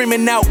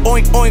 Screaming out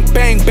oink oink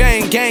bang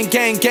bang, gang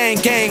gang gang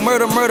gang,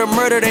 murder murder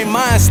murder, they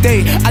mind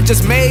state. I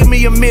just made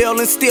me a meal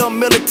and still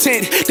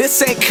militant.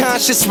 This ain't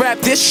conscious rap,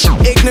 this shit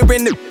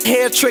ignorant. The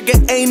hair trigger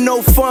ain't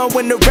no fun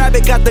when the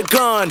rabbit got the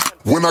gun.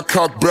 When I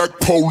cock back,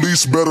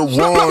 police better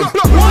run. 1,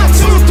 2,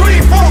 3,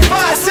 4,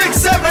 5, 6,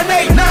 7,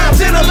 8, 9,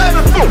 10,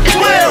 11,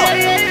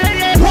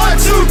 12. 1,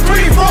 2,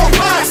 3, 4,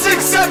 5,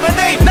 6, 7,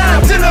 8,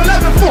 9, 10,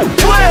 11,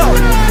 12.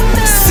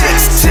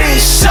 16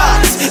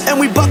 shots, and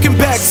we bucking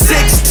back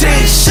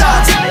 16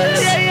 shots.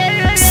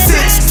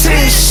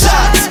 16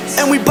 shots,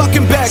 and we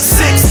bucking back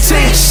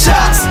 16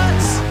 shots.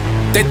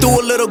 They threw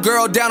a little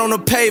girl down on the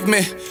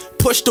pavement,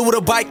 pushed her with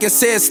a bike and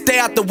said, stay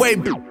out the way.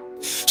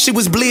 She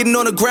was bleeding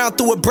on the ground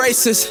through her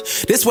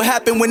braces. This what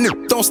happen when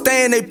niggas don't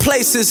stay in their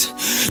places.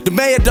 The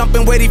mayor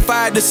dumping weight, he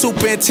fired the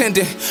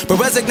superintendent. But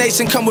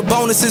resignation come with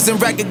bonuses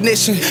and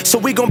recognition. So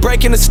we gon'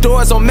 break in the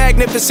stores on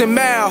Magnificent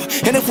Mile.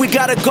 And if we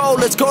gotta go,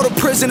 let's go to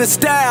prison in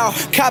style.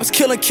 Cops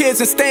killing kids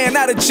and staying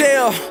out of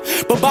jail.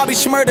 But Bobby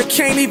Shmurda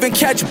can't even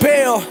catch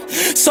bail.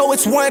 So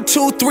it's 1,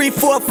 2, 3,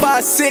 4,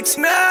 5, 6.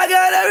 Now I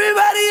got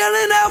everybody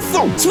yelling out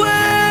for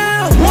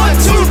 12. 1,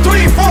 2,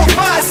 3, 4,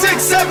 5,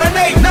 6, 7,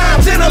 8,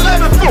 9, 10,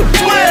 11, 12.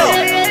 1,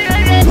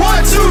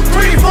 2,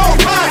 3, 4,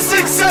 5,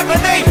 6, 7,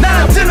 8,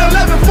 9, 10,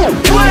 11,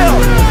 12.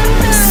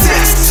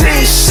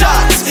 16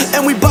 shots,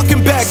 and we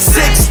bucking back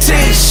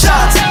 16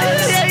 shots.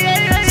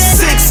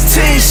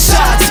 16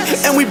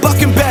 shots, and we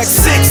bucking back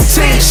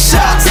 16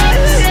 shots.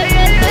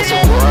 There's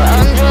a war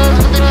on drugs,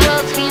 but the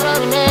drugs keep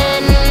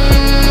running.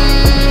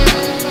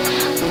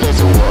 There's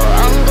a war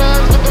on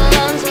drugs, but the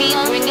guns keep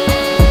ringing.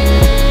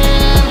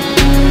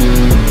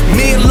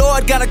 Me and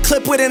Lord got a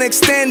clip with an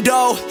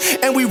extendo,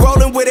 and we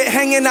rolling with it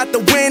hanging out the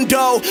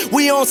window.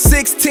 We on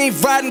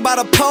 16th riding by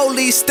the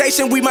police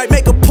station. We might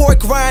make a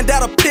pork rind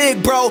out of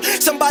pig, bro.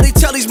 Somebody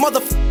tell these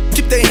motherfuckers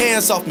keep their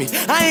hands off me.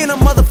 I ain't a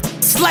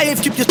motherfucking slave,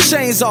 keep your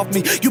chains off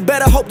me. You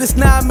better hope this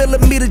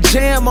 9mm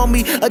jam on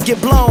me or get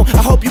blown.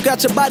 I hope you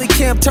got your body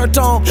cam turned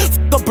on. F***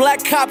 a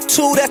black cop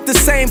too, that's the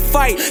same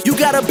fight. You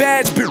got a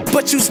badge,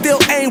 but you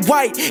still ain't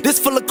white. This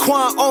for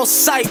Laquan on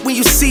sight. When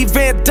you see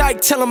Van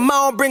Dyke, tell him I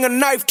don't bring a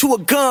knife to a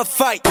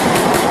gunfight. 1, 2,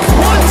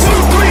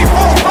 3,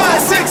 4,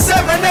 5, 6,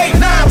 7, 8,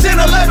 9, 10,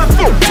 11,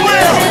 12.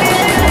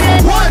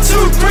 1,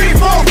 2, 3,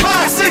 4,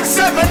 5, 6,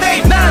 7,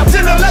 8, 9,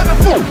 10, 11,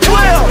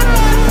 12.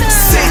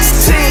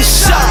 16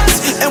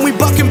 shots, and we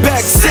bucking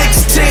back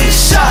 16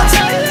 shots.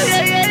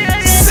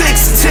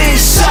 16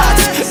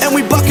 shots, and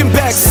we bucking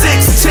back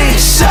 16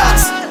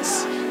 shots.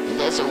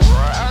 There's a war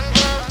on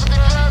drugs, but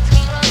the drugs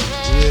keep running.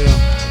 Yeah,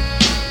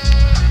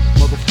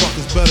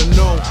 motherfuckers better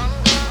know.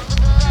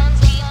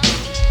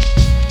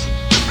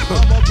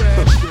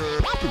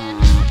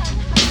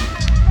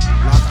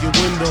 Lock your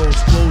windows,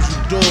 close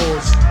your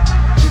doors,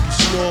 Biggie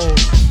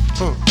Smalls,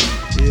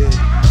 yeah.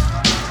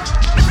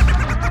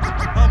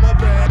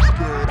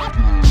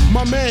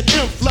 My man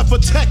Imp left a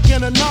tech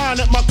and a 9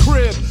 at my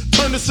crib.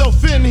 Turned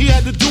himself in, he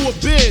had to do a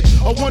bid.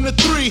 A 1 to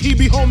 3, he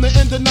be home the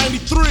end of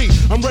 93.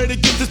 I'm ready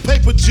to get this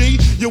paper, G.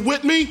 You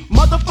with me?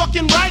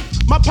 Motherfucking right.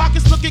 My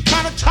pockets looking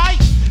kinda tight.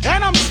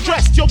 And I'm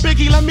stressed. Yo,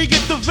 Biggie, let me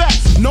get the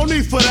vest. No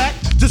need for that.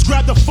 Just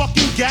grab the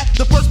fucking gat.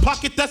 The first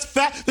pocket that's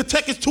fat. The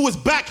tech is to his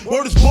back.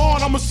 Word is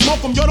born, I'ma smoke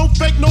him. Yo, don't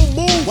fake no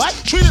moves. What?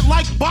 Treat it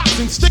like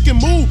boxing. Stick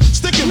and move.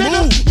 Stick and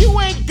move. You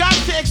ain't got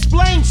to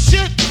explain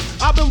shit.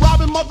 I've been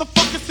robbing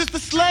motherfuckers since the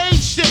slave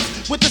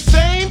ships. With the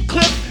same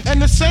clip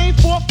and the same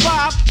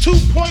 4.5.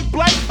 2-point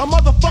blank, a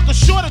motherfucker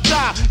sure to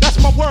die. That's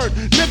my word.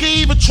 Nigga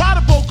even try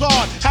to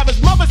bogart. Have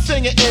his mother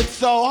singing It's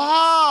So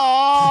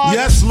Hard.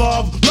 Yes,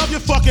 love. Love your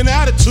fucking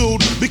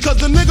attitude. Because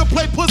the nigga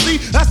play pussy,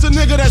 that's the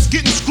nigga that's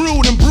getting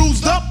screwed and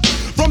bruised up.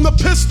 From the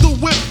pistol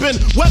whipping,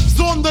 webs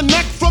on the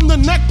neck from the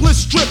necklace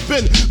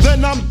stripping.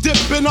 Then I'm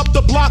dipping up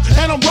the block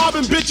and I'm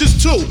robbing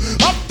bitches too.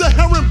 Up the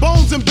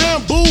herringbones and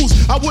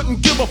bamboos. I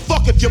wouldn't give a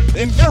fuck if you're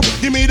in here.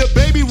 Give me the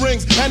baby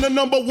rings and the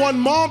 #1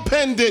 mom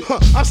pendant.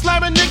 I'm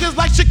slamming niggas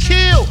like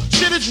Shaquille.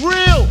 Shit is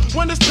real.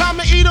 When it's time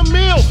to eat a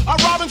meal, I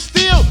rob and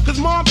steal. Cause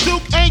Mom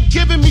Duke ain't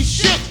giving me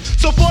shit.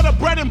 So for the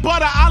bread and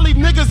butter, I leave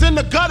niggas in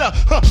the gutter.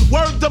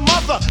 Word to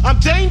mother, I'm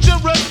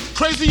dangerous.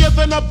 Crazier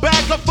than a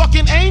bag of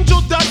fucking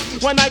angel dust.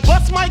 When I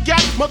bust my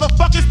gap,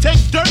 motherfuckers take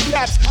dirt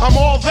naps. I'm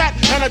all that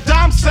and a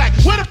dime sack.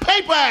 Where the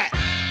paper at?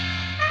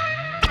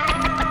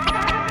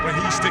 When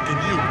he's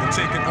sticking you and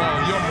taking all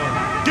your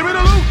money. Give me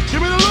the loot,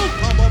 give me the loot.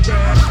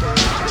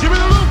 Give me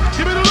the loot,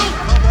 give me the loot.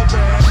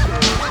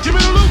 Give me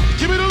the loot,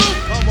 give me the loot.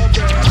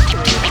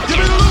 Give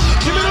me the loot,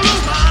 give me the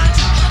loot.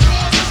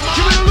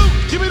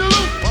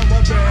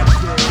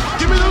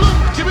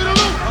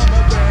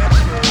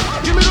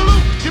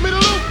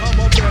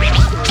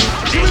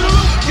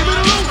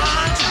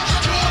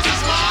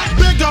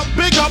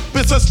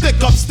 a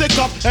stick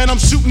up, and I'm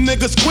shooting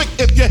niggas quick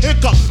if you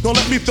hiccup. Don't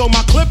let me throw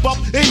my clip up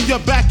in your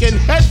back and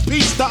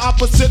headpiece. The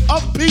opposite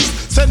of peace,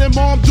 sending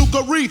mom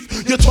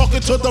DUCKWRTH. You're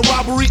talking to the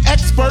robbery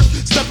expert.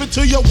 Step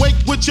into your wake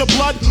with your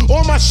blood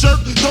on my shirt.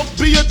 Don't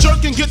be a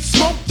jerk and get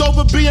smoked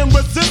over being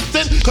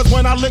resistant. Cause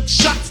when I lick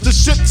shots, the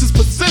shits is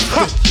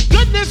persistent.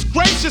 Goodness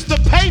gracious, the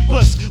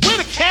papers. Where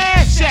the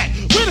cash at?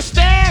 Where the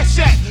stash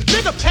at?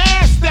 Nigga,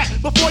 pass that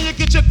before you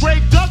get your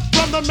grave dug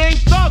from the main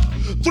thug.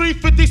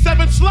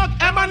 357 slug,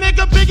 and my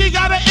nigga Biggie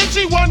got an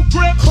itchy one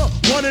grip.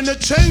 One in the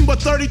chamber,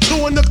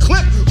 32 in the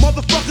clip.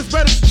 Motherfuckers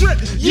better strip.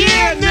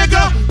 Yeah,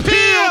 nigga,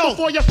 peel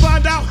before you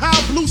find out how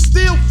blue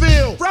steel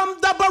feel. From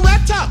the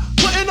Beretta,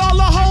 putting all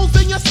the holes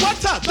in your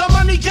sweater. The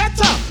money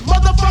getter,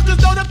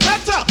 motherfuckers know the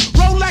better.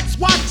 Rolex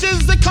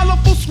watches and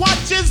colorful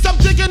swatches. I'm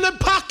digging in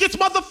pockets,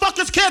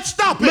 motherfuckers can't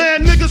stop it.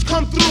 Man, niggas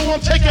come through, I'm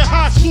taking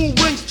high school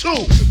rings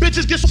too.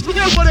 Bitches get screwed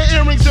for the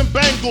earrings and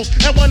bangles.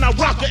 And when I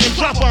rock her and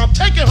drop her, I'm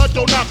taking her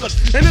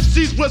donakas. And if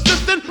she's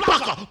resistant,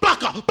 baka.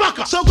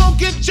 So go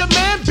get your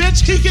man,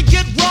 bitch, he can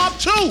get robbed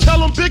too.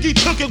 Tell him Biggie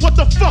took it, what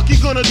the fuck he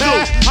gonna do?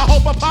 I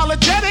hope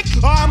apologetic,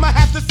 or I'ma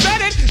have to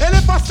set it. And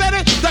if I said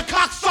it, the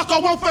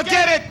cocksucker won't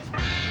forget it.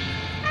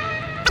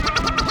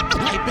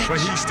 Hey, bitch. But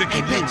he's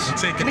sticking you and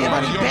taking all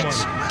money, your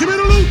bitch. money. Give me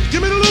the loot,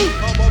 give me the loot.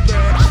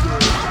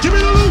 Give me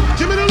the loot,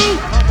 give me the loot.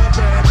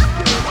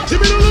 Give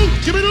me the loot,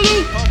 give me the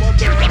loot.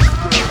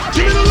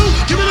 Give me the loot,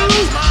 give me the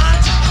loot.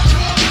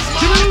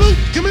 Give me the loot,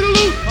 give me the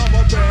loot.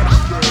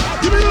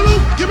 Give me the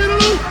loot, give me the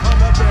loot.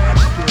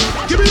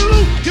 Give me the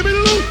loot, give me the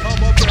loot.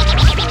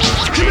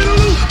 Give me the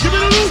loot, give me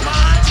the loot.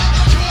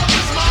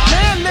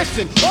 Man,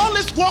 listen, all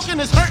this walking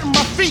is hurting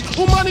my feet.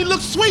 Who money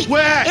looks sweet?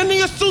 Where? In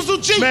the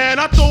Isuzu Jeep. Man,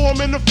 I throw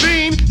him in the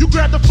fiend. You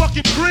grab the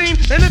fucking cream,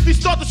 and if he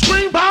start to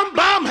scream,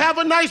 bomb, have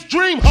a nice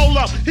dream. Hold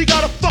up, he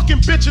got a fucking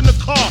bitch in the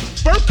car.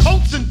 Fur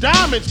coats and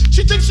diamonds.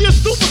 She thinks she a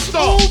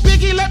superstar. Ooh,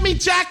 Biggie, let me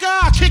jack her.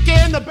 I kick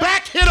her in the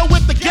back, hit her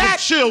with the gat.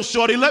 Chill,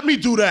 shorty, let me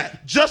do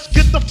that. Just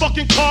get the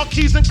fucking car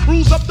keys and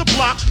cruise up the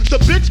block. The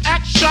bitch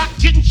act shot,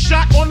 getting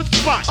shot on the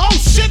spot. Oh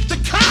shit, the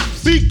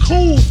cops. Be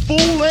cool,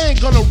 fool. They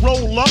ain't gonna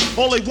roll up.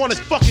 All they want is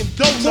fucking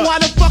donuts. So why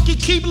the fuck he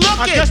keep looking?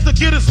 I guess to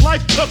get his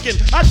life cooking.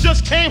 I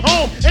just came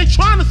home, ain't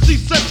trying to see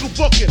Central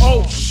booking.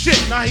 Oh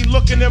shit, now he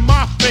looking in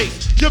my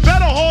face. You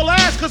better haul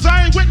ass, cause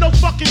I ain't with no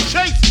fucking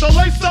chase. So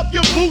lace up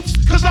your boots,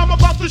 cause I'm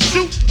about to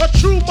shoot a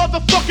true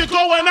motherfucker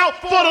going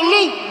out for the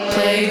loot.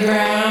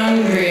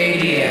 Playground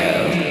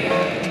Radio.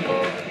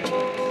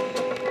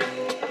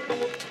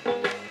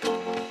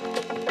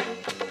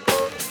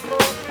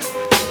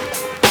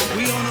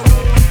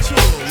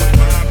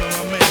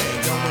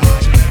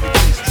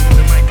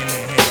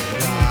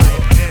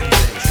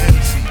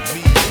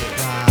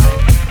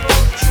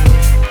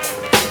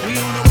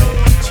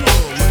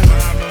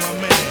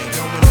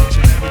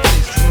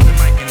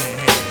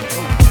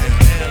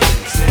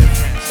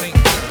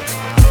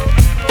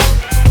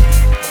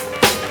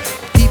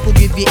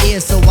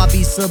 So I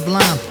be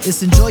sublime.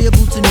 It's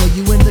enjoyable to know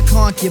you in the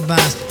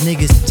concubines.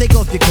 Niggas, take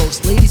off your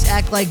coats. Ladies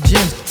act like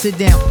gems. Sit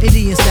down,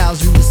 Indian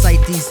styles, you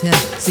recite these hymns.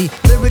 See,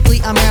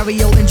 lyrically I'm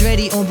Mario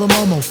Andretti on the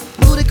Momo.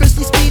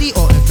 Ludicrously speedy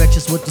or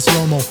infectious with the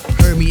slow-mo.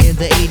 Heard me in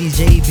the 80s,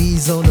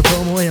 JV's on the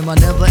promo. Am I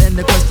never in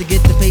the quest to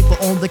get the paper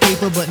on the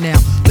caper? But now,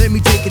 let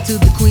me take it to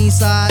the Queen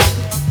side.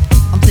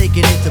 I'm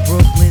taking it to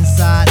Brooklyn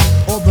side.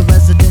 All the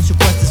residential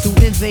questions who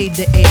invade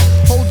the air.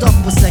 Hold up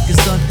a second,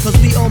 son, cause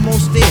we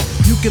almost there.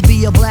 You could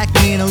be a black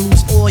man and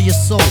lose all your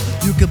soul.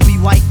 You could be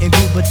white and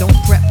blue, but don't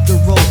prep the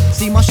road.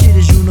 See, my shit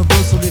is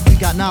universal if you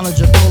got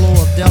knowledge of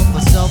Dolo or Del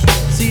myself.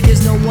 See,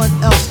 there's no one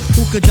else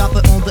who could drop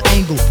it on the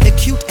angle. They're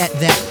cute at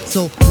that.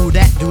 So do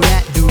that, do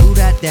that, do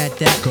that,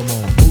 that. Come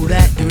on. Do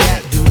that, do that,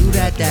 do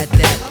that, that.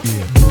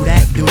 Yeah. Do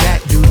that, do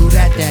that, do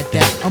that,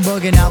 that. I'm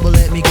bugging out, but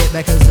let me get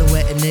back cause I'm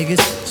wetting niggas.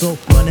 So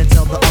run and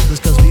tell the others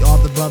cause we are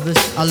the brothers.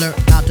 I learned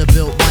how to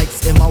build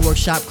mics in my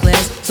workshop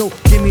class. So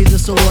give me the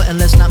sword and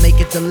let's not make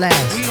it the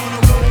last. We on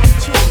a road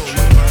tour with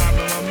my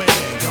man,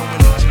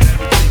 going each and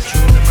every place,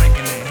 true, the mic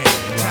in their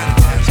hand. Trying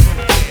to pass from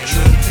there,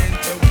 London,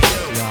 Tokyo.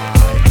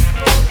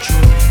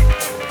 True.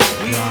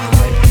 We on a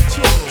road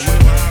tour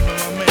with my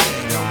man,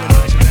 going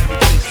each and every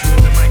place, true,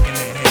 the mic in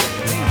their hand.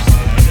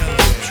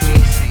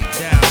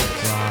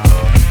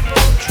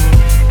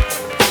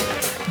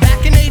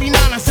 Back in '89,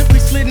 I simply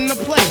slid into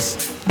place.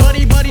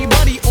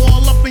 Buddy,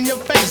 all up in your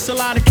face. A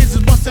lot of kids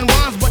was busting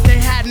rhymes, but they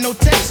had no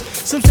taste.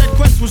 Some said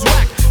Quest was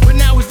whack, but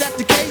now is that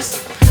the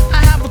case? I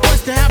have a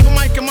quest to have a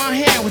mic in my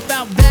hand.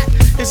 Without that,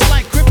 it's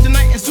like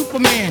Kryptonite and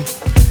Superman.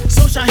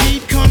 So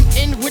Shaheed come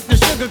in with the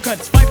sugar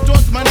cuts. Fife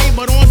towards my name,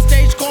 but on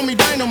stage call me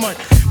Dynamite.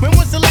 When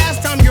was the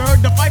last time you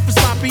heard the fight for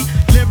sloppy?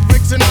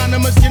 Lyrics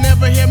anonymous, you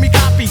never hear me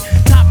copy.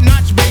 Top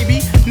notch,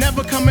 baby,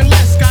 never coming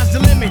less. Sky's the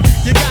limit,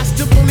 you got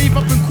to believe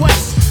up in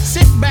Quest.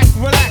 Sit back,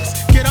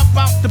 relax, get up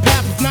out the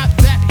path. If not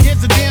that,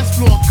 here's the dance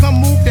floor, come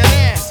move that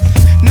ass.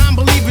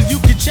 Non-believers, you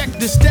can check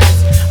the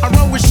stats. I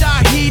run with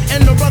Shaheed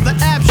and the brother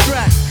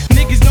Abstract.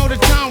 Niggas know the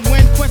time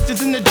when Quest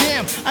is in the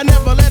jam. I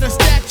never let a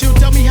statue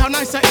tell me how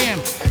nice I am.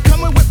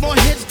 Coming with more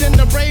hits than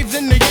the Braves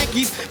and the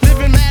Yankees.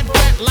 Living mad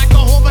fat like a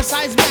Hoover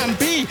besides man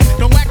B.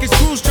 The wackest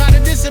crews try to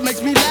diss it,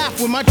 makes me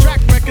laugh. With my track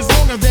record's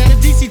longer than a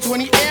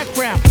DC-20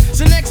 aircraft.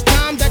 So next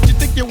time that you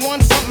think you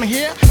want something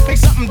here, make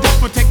something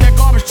different, take that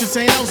garbage to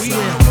St.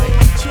 Elsewhere.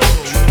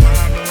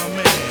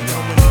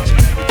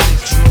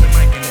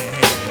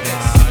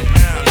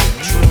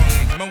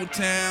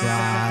 Motown.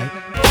 Right.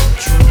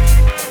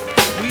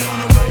 We on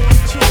the road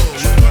tour.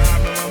 With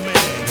Muhammad, my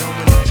man.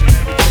 Going each and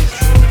every place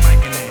with the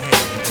mic in their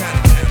hand.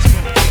 Chinatown,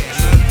 Spokane,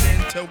 London,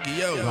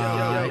 Tokyo.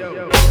 Right.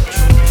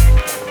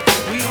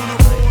 We on the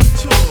road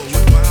tour.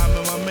 With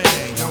Muhammad, my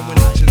man. Going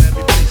each and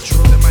every place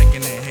with the mic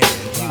in their hand.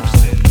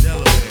 Houston,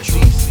 Delaware,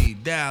 DC,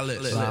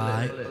 Dallas.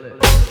 Right.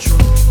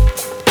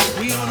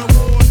 We on the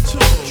road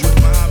tour. With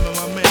Muhammad,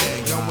 my man.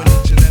 Going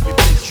each and every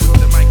place with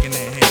the mic in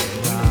their hand.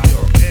 New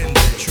York,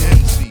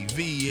 NC,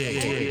 VA.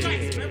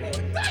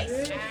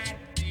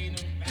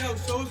 Yo,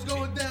 so it's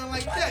going down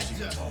like that,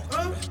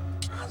 huh?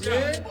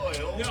 Yeah.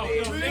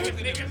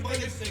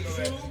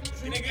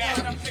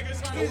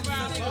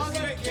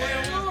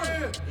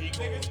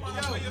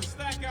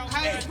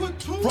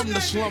 From the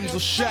slums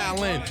of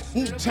Shaolin,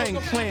 Wu-Tang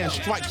Clan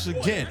strikes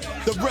again.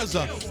 The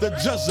RZA, the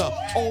Juzza,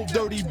 Old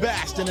Dirty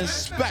Bastard,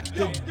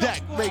 Inspector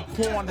Deck,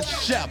 Raekwon the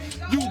Chef,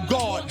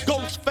 U-Guard,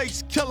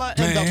 Ghostface Killer,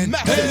 and the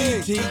Method.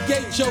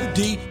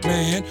 M-E-T-H-O-D,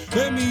 man.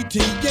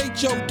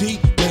 M-E-T-H-O-D,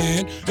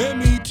 man.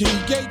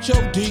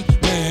 M-E-T-H-O-D,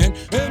 man.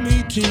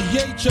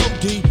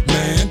 M-E-T-H-O-D,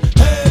 man.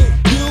 Hey,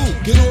 you,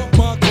 get off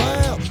my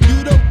cloud.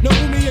 You don't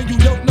know me and you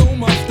don't know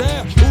my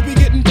style. Who be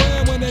getting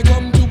down when they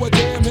come to a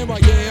jam? Here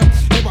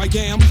I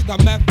am, the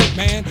method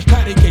man.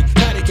 Patty cake,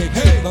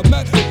 hey, the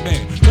method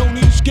man. No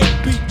need skip,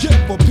 beat,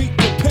 jet for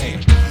Peter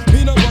Pan.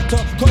 Peanut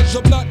butter, cause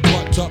I'm not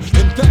butter.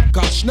 In fact,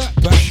 I snap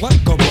back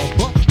like a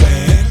rubber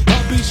man.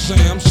 I be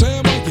Sam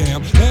I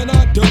am. And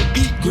I don't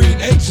eat green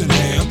eggs and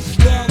ham.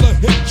 Now I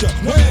hit ya,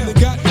 when they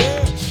got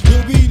there.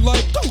 You'll be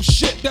like, oh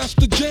shit, that's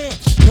the jam.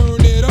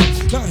 Turn it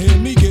up, now hear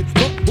me get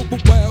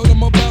wild.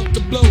 I'm about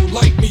to blow,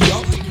 light me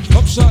up.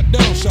 Upside,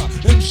 down shot,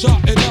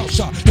 inside and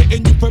outside.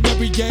 Hitting you from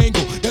every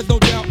angle, there's no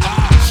doubt.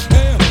 I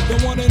am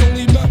the one and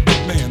only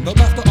method man. The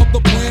master of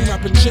the plan,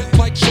 rapping shit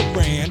like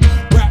Sharan.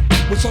 Rap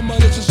with some of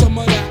this and some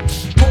of that.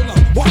 Hold on,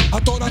 what? I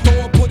thought I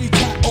saw a putty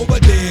tat over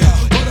there.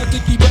 But I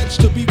think he bets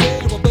to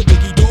beware of the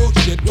diggy dog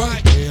shit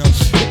right here.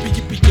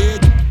 Yippee,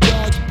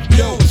 yeah,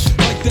 yo.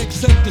 Like Dex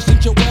said, this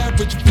ain't your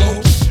average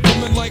flow.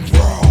 Coming like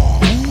raw,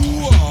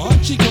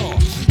 ooh, chico.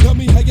 Tell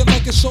me how you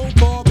like it so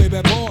far,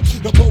 baby boy.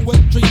 The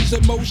poetry's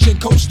in motion,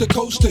 coast to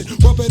coastin'.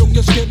 Rub it on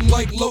your skin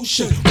like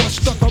lotion. What's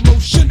the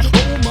commotion?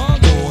 Oh my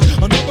lord,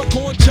 another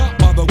corn chop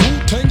by the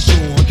Wu-Tang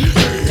sword.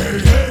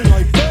 Hey,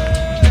 like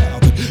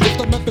that. It's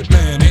the method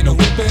man, ain't no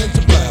ifs and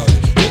about it.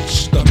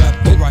 It's the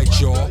method, right,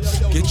 y'all.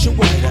 Get your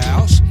White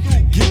House,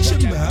 get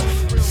your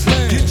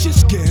meth, get your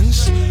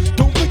skins.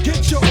 Don't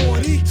forget your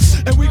orty,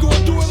 and we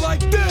gon' do it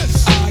like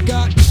this. I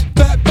got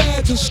fat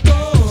bags and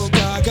skunk.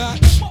 I got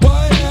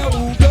White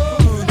House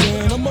guns,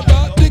 and I'm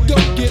about to go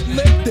get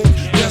lifted.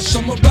 Yes,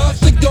 I'm about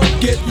to go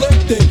get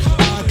lifted.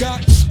 I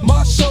got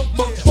myself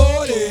a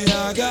 40,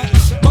 I got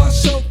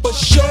myself a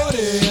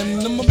shorty,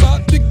 and I'm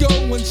about to go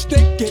and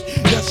stick it.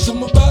 Yes,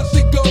 I'm about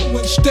to go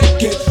and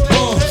stick it.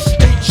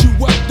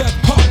 H-U-F-F,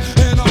 huh,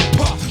 and I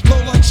pop,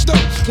 flow like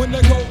stuff. When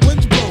the cold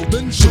winds blow,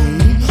 then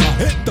zoom, I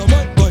hit the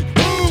mic like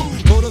boom.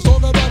 Go to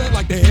talk about it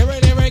like they hear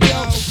it,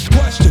 go.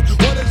 Question,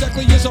 what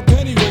exactly is a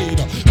penny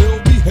raider? Ill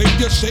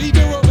behavior,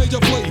 savior, or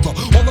major flavor?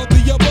 All of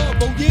the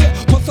above, oh yeah,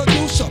 plus a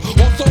producer.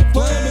 Also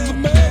flaming the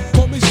man,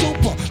 call me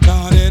super.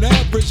 Not an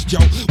average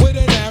Joe, with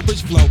an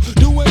average flow.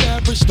 Doing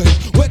average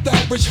things with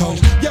average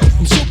hoes. Yo,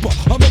 I'm super,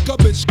 I make a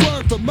bitch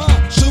squirm for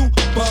my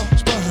super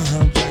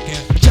sperm.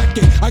 Check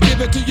it, I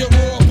give it to you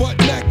raw but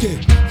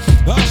naked.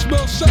 I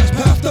smell sex,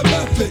 pass the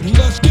method.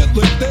 Let's get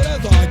lifted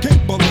as I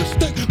kick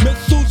ballistic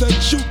missiles and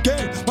shoot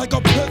game like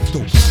a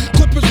pistol.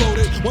 Clip is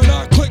loaded when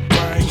I click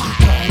bang,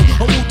 bang.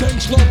 A Wu-Tang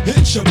slump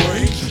hits your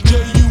brain.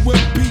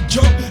 J-U-M-P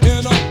jump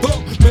and I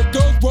thump. Make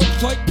girls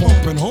ropes like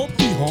pumping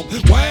Humpty Hump.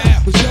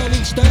 Wow, the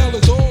yelling style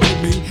is all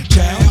in me.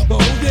 Child, the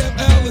whole damn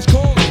L is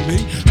calling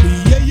me.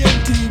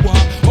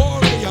 B-A-N-T-Y,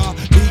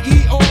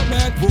 R-A-I-D-E-R,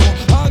 mad raw.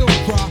 I don't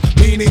cry,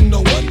 meaning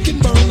no one can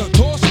burn or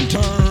toss and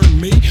turn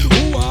me.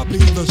 Ooh, I'll be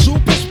the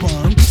super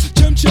sperm.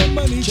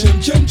 Chim-chim-money,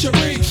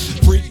 chim-chim-cherry.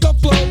 Freak the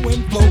flow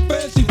and flow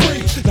fancy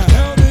free. Now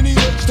how many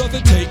licks does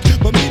it take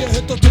for me to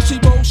hit the Tootsie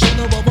Roll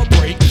center of a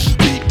break?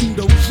 Beating,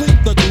 don't sleep,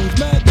 the dude's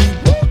mad deep.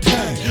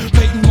 Wu-Tang,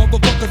 baiting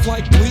motherfuckers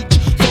like bleach.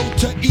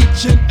 So to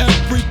each and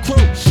every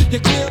crew, you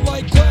clear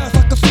like glass,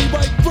 I can see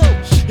right through.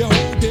 Your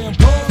whole damn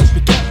cause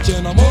be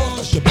catching, I'm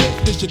all your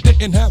business. You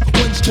didn't have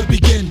wins to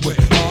begin with.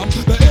 I'm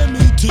the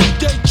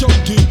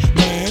M-E-T-H-O-D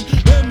man,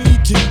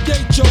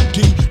 M-E-T-H-O-D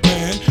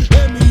man,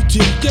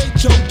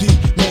 M-E-T-H-O-D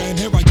man.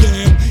 Here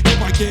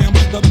I am,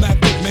 the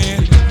method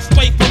man.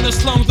 Straight from the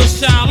slums of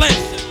Shaolin,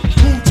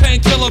 Wu-Tang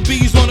killer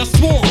bees on a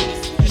swarm.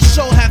 Your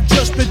soul have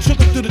just been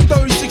triggered through the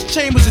 36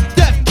 chambers of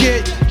death,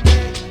 kid.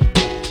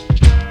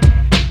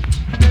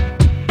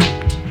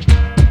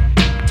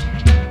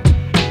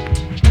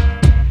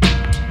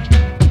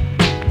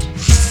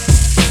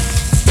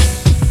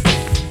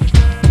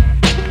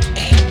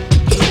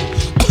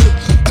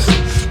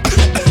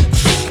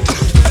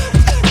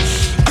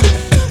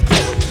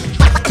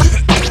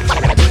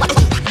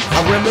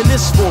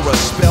 for a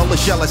spell, or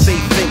shall I say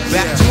think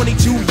back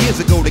 22 years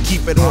ago to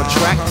keep it on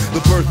track.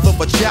 The birth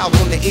of a child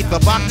on the 8th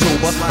of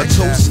October, a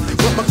toast,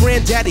 but my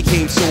granddaddy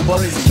came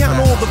sober. Count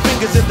all the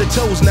fingers and the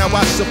toes, now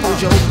I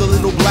suppose you hope the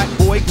little black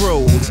boy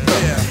grows.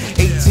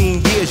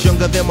 18 years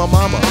younger than my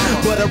mama,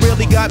 but I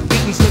really got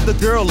beaten so the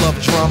girl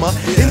loved drama.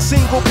 In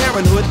single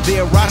parenthood,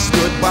 there I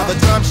stood. By the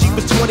time she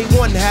was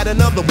 21, had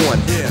another one.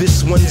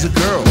 This one's a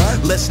girl,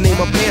 let's name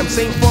her Pam.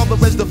 Same father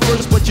as the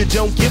first, but you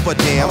don't give a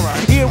damn.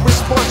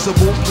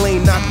 Irresponsible,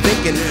 plain not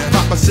thinking.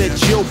 Papa said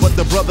chill, but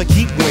the brother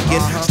keep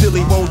winking. Still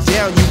he won't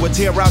down you or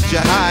tear out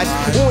your hide.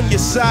 On your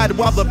side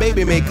while the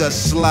baby make a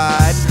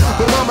slide.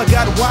 But mama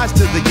got wise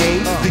to the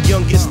game. The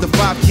youngest of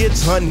 5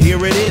 kids, hun,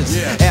 here it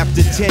is.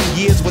 After 10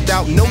 years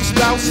without no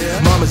spouse,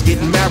 mama's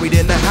getting married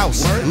in the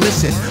house.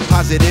 Listen,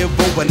 positive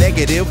over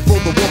negative for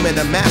the woman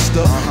a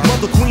master.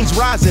 Mother Queen's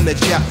rise in the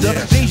chapter.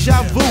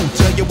 Deja vu,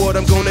 tell you what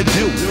I'm gonna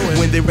do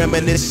when they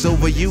reminisce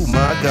over you,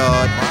 my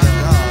God.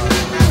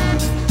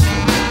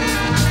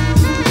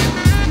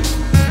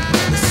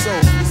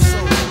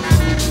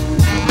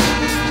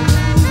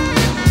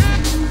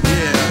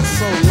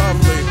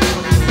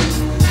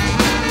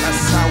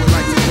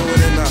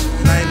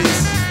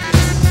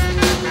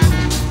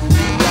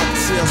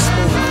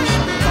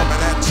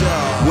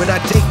 When I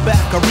take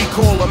back, I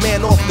recall a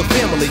man off the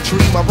family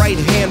tree. My right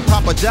hand,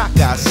 Papa Doc,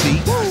 I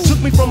see.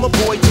 Took me from a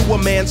boy to a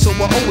man, so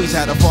I always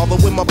had a father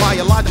when my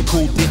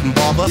biological didn't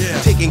bother.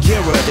 Taking care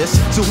of this,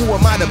 so who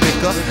am I to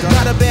bicker?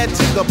 Not a bad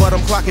ticker, but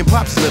I'm clocking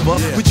Pop's liver.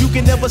 But you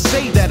can never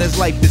say that his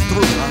life is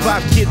through.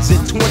 5 kids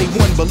at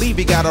 21, believe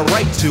he got a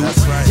right to.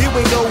 Here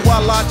we go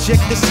while I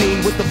check the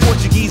scene with the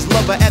Portuguese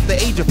lover at the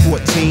age of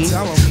 14.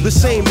 The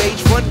same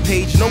age, front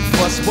page, no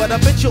fuss, but I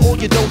bet you all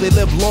you know they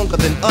live longer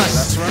than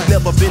us.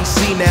 Never been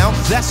seen now,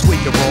 that's where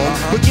you're wrong.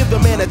 But give the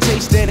man a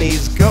taste and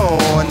he's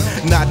gone.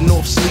 Nodding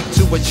off sleep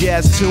to a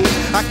jazz tune.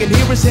 I can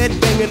hear his head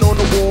banging on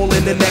the wall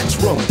in the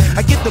next room.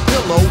 I get the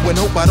pillow and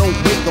hope I don't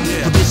wake him.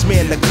 For this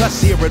man to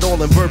cuss, hear it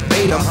all in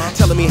verbatim.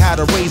 Telling me how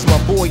to raise my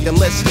boy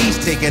unless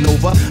he's taking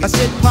over. I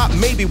said, Pop,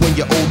 maybe when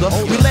you're older.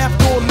 We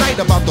laughed all night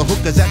about the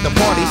hookers at the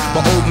party.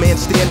 My old man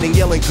standing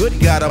yelling, good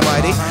God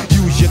Almighty.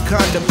 Use your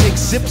condom, take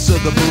sips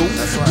of the brew.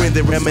 When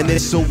they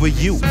reminisce over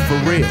you, for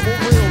real. For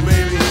real,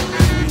 baby.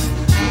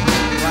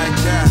 Like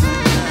that.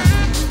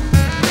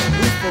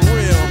 We for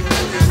real.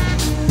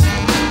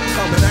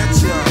 Coming at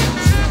ya.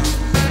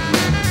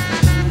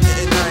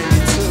 In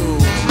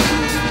 92.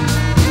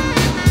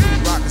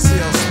 Rock and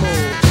CL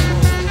Smooth.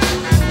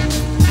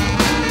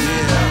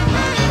 Yeah.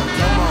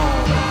 Come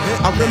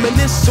on. I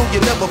reminisce so you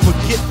never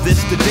forget this.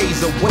 The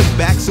days are way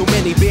back, so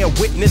many bear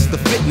witness the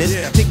fitness.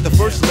 Take the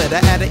first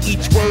letter out of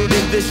each word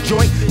in this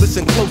joint.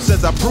 Listen close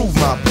as I prove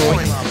my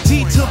point.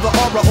 T to the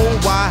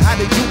R-O-Y, how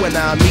did you and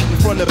I meet in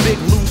front of Big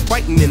Lou's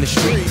fighting in the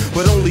street?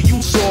 But only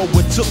you saw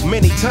what took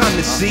many time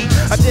to see.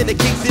 I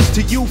dedicate this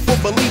to you for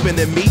believing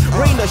in me.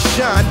 Rain or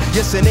shine,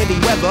 yes in any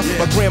weather.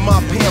 My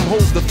grandma Pam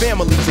holds the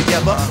family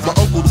together. My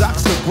Uncle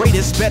Doc's the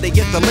greatest, better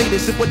get the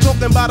latest. If we're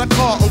talking about a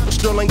car, Uncle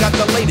Sterling got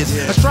the latest.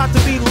 I strive to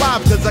be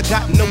live cause I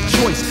got no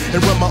choice.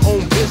 And run my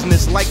own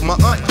business like my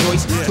Aunt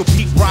Joyce. So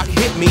Pete Rock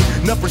hit me,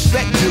 enough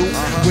respect due.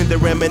 When they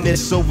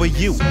reminisce over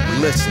you,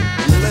 listen.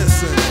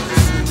 Listen.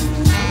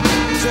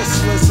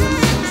 Just listen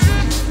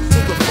to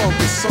the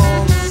funky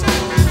song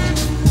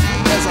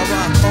as I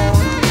rock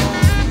on,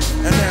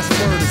 and that's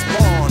word is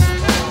born.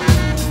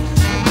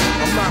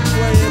 I'm not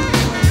playing,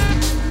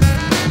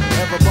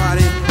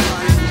 everybody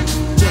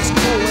just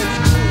coolin'.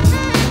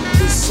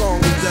 This song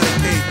we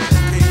dedicate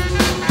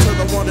to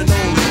the one and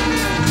only.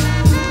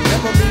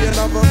 Never be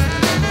another,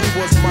 he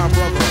was my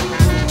brother.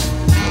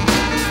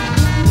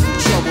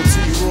 Trouble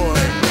T.R.O.Y.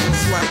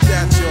 It's like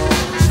that, y'all.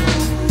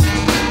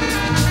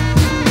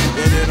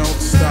 And it don't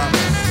stop.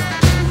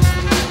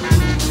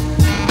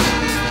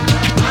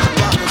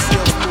 Rock and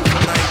CL Smooth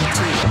for 92.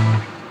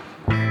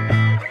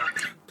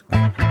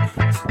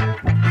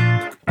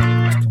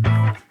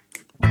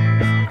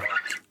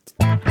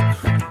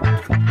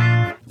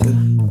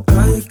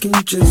 I can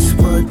just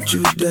watch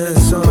you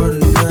dance all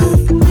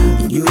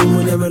night. You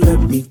will never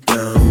let me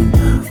down.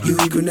 You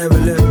could never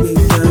let me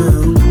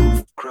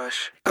down.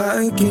 Crush.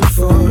 I can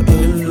fall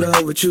in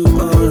love with you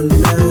all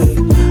night.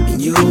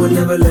 And you will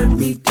never let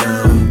me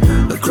down.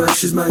 A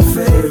crush is my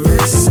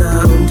favorite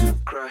sound.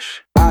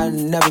 Crush. I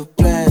never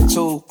plan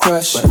to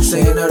crush, but I'm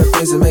saying other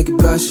things that make you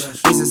blush.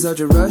 This is such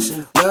a rush.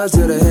 Love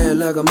to the head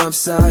like I'm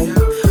upside.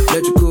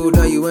 Let you cool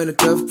down, you ain't a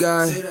tough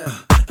guy.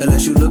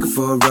 Unless you looking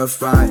for a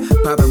rough ride.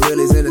 Poppin'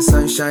 wheelies in the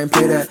sunshine,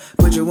 play that.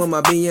 Put you on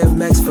my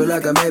BMX, feel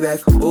like a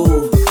Maybach.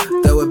 Ooh,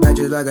 throw it back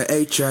just like an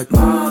 8-track.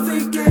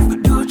 Marvin Gaye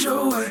could do it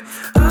your way.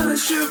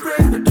 Unless you're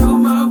ready to do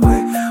my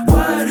way.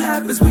 What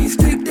happens when you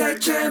stick that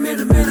jam in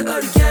the middle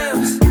of the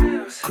yams?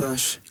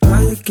 Crush.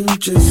 I can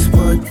just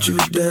watch you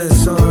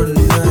dance all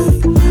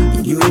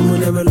night. You will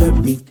never let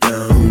me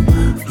down.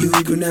 You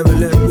could never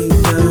let me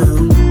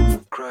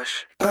down.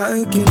 Crush.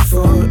 I can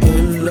fall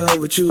in love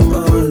with you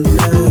all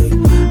night.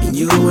 And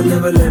you will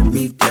never let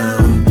me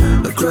down.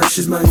 A crush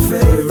is my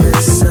favorite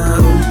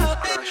sound.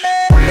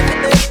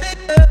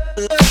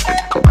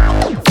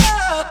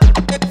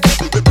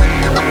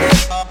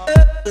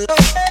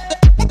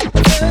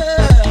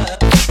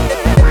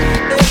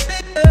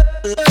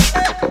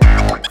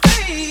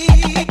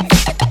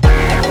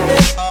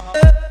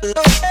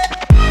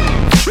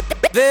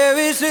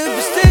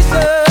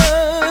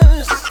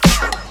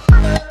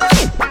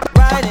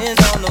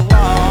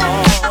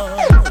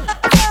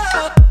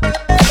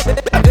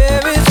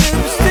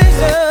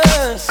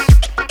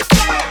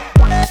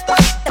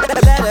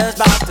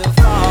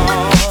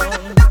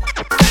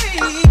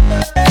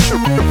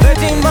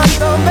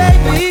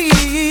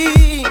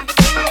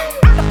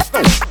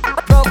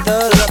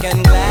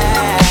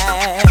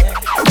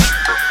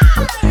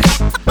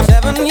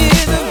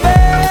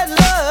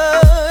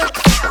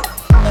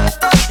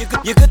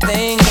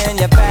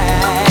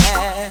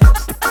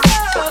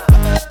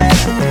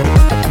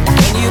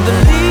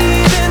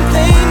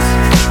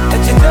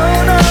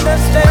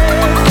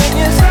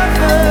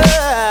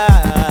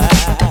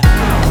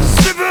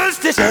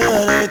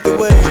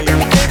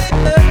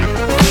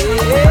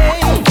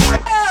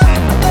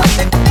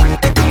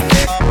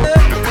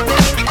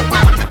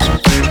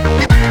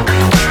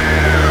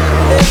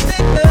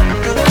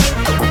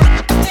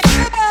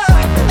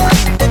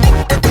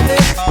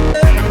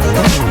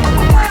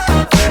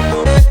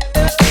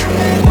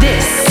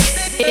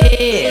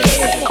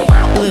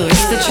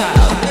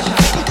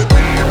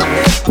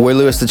 We're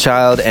Louis the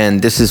Child,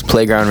 and this is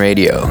Playground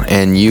Radio,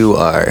 and you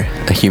are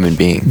a human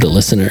being. The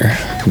listener.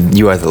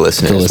 You are the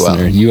listener as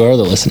well. You are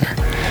the listener.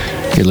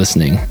 You're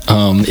listening.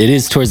 It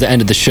is towards the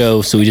end of the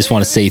show, so we just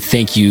want to say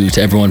thank you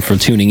to everyone for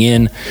tuning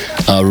in.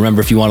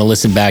 Remember, if you want to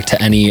listen back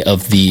to any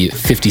of the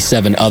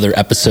 57 other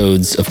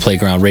episodes of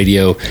Playground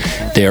Radio,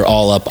 they're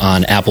all up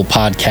on Apple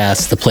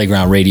Podcasts, the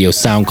Playground Radio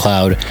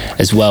SoundCloud.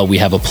 As well, we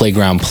have a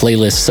Playground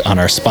playlist on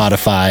our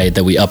Spotify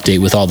that we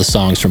update with all the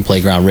songs from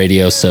Playground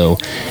Radio. So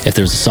if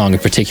there's a song in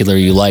particular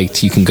you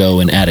liked, you can go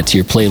and add it to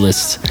your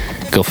playlist.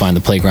 Go find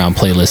the Playground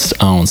playlist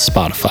on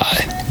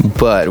Spotify.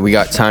 But we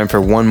got time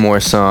for one more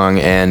song,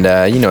 and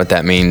you know what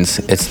that means.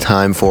 It's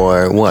time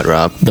for what,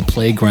 Rob? The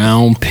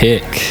Playground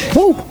Pick.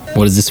 Woo!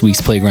 What is this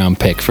week's Playground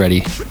Pick,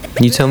 Freddie?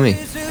 You tell me.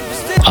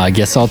 I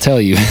guess I'll tell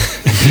you.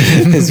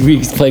 This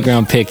week's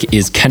Playground Pick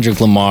is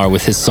Kendrick Lamar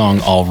with his song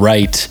All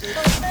Right.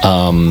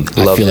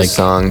 Love this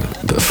song.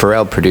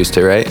 Pharrell produced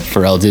it, right?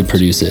 Pharrell did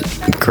produce it.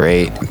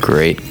 Great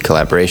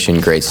collaboration,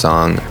 great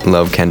song.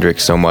 Love Kendrick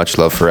so much,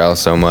 love Pharrell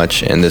so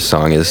much, and this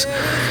song is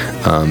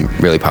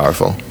really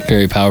powerful.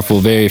 Very powerful,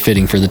 very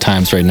fitting for the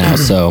times right now.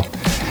 So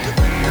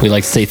we'd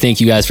like to say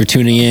thank you guys for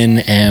tuning in,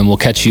 and we'll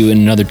catch you in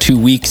another 2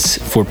 weeks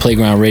for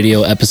Playground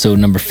Radio episode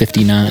number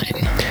 59.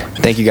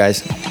 Thank you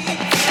guys.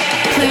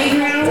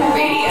 Playground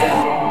Radio.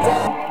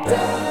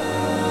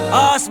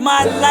 All's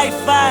my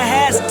life I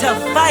has to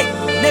fight,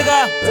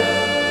 nigga.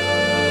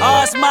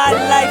 All's my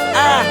life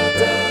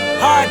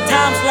hard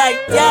times like,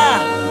 yeah.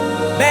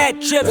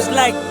 Bad trips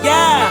like,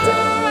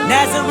 yeah.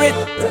 Nazareth,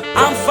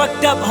 I'm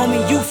fucked up,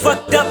 homie, you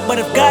fucked up. But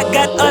if God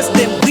got us,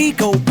 then we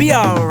gon' be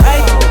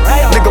alright.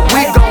 Nigga,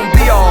 we gon'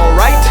 be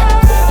alright.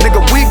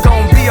 Nigga, we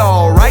gon' be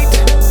alright.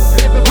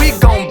 We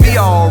gon' be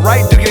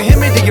alright. Do you hear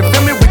me? Do you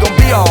feel me? We gon'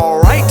 be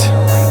alright.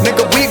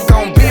 Nigga, we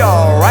gon' be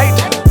alright.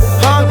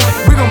 Huh?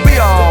 We gon' be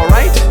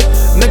alright.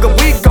 Nigga,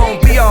 we gon'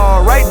 be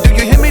alright. Do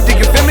you hear me? Do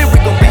you feel me? We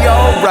gon' be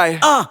alright.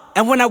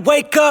 And when I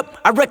wake up,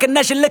 I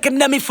recognize you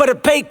looking at me for the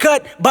pay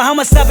cut.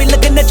 Bahamas, I be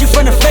looking at you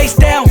from the face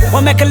down.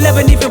 One Mac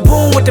 11, even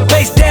boom with the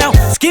bass down.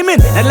 Scheming,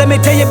 and let me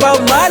tell you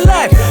about my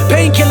life.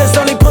 Painkillers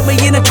only put me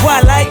in the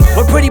twilight.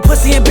 With pretty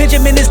pussy and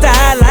Benjamin is the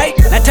highlight.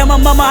 I tell my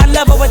mama I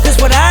love her, but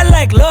this what I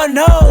like, Lord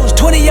knows.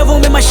 20 of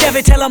them in my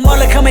Chevy, tell them all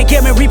to come and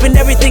get me. Reaping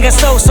everything I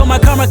sow, so my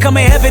karma come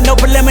in heaven. No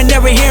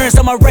preliminary hearings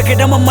on my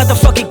record. I'm a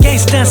motherfucking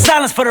gangster in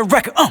silence for the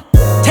record.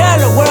 Tell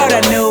the world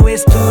I know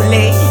it's too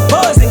late.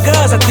 Boys and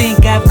girls, I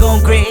think I've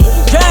gone crazy.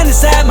 Trying to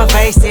side my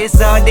faces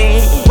all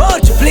day.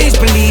 Won't you please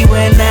believe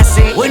when I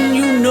say, when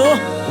you know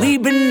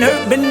we've been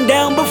hurt, been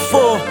down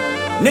before.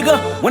 Nigga,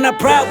 when our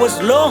pride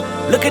was low,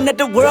 looking at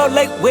the world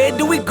like, where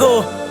do we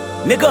go?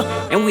 Nigga,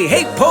 and we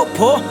hate poor,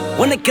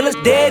 when the killer's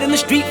dead in the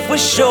street for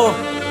sure.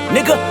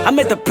 Nigga, I'm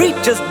at the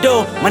preacher's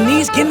door. My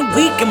knees getting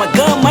weak and my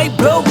gun might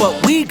blow,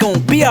 but we gon'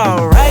 be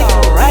alright.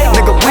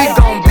 Nigga, we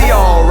gon' be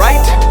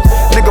alright.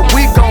 Nigga,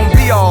 we gon'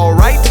 be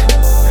alright.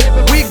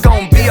 We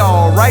gon' be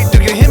alright.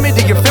 Do you hear me?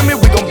 Do you feel me?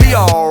 We gon' be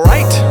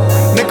alright.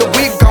 Nigga,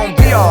 we gon'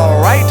 be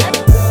alright.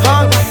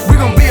 Huh? We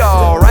gon' be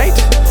alright.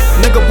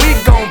 Nigga, we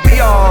gon'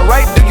 be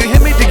alright. Do you hear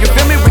me? Do you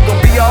feel me? We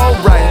gon' be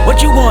alright.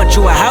 What you want?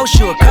 You a house,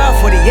 you a car,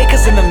 40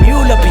 acres and a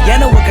mule, a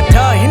piano, a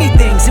guitar,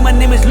 anything. See, my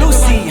name is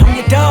Lucy, I'm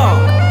your dog.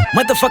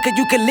 Motherfucker,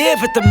 you can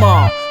live at the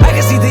mall. I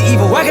can see the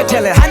evil, I can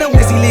tell it. I know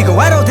it's illegal,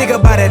 I don't think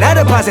about it. I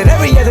deposit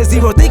every other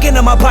zero, thinking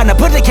of my partner.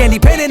 Put the candy,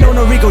 painting on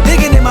a Rico,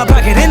 digging in my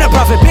pocket. In a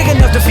profit big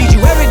enough to feed you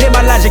every day.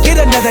 My logic,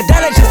 get another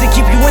dollar just to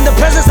keep you in the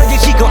presence of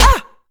your Chico.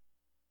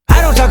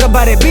 I don't talk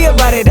about it, be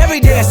about it. Every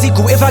day I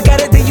sequel. If I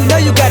got it, then you know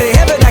you got it.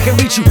 Heaven, I can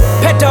reach you.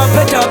 Pet dog,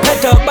 my dog,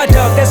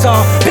 that's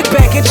all. Big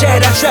back and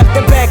chat, I trap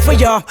the back for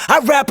y'all. I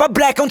rap, I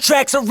black on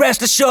tracks, so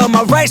rest assured.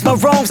 My rights, my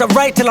wrongs, I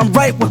right till I'm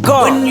right with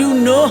God. When you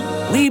know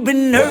we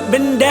been hurt,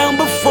 been down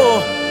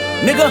before.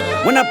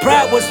 Nigga, when our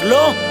pride was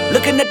low,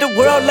 looking at the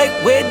world like,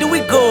 where do we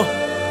go?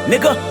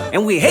 Nigga,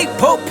 and we hate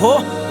poor,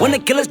 when the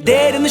killer's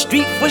dead in the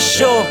street for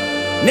sure.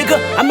 Nigga,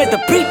 I'm at the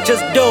preacher's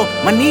door.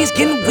 My knees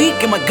getting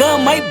weak and my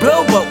gun might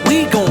blow, but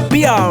we gon'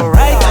 be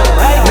alright.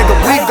 Nigga,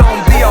 we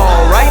gon' be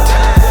alright.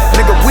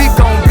 Nigga, we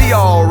gon' be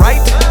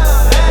alright.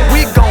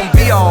 We gon'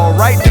 be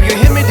alright. Do you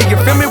hear me? Do you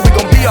feel me? We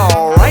gon' be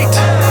alright.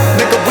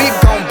 Nigga, we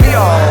gon' be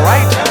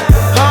alright.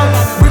 Huh?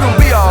 We gon'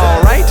 be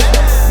alright.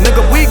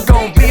 Nigga, we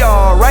gon' be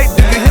alright.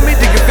 Do you hear me?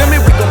 Do you feel me?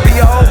 We gon' be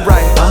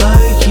alright.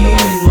 I keep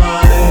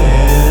my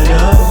head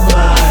up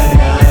high,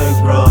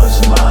 I cross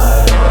my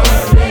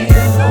heart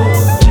and hope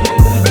to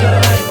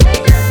die.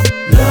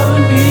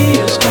 Loving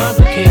me is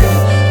complicated,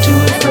 too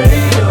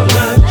afraid of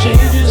life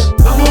changes.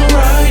 I'm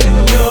alright in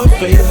your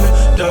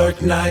favor,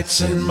 dark nights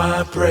and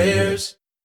my prayers.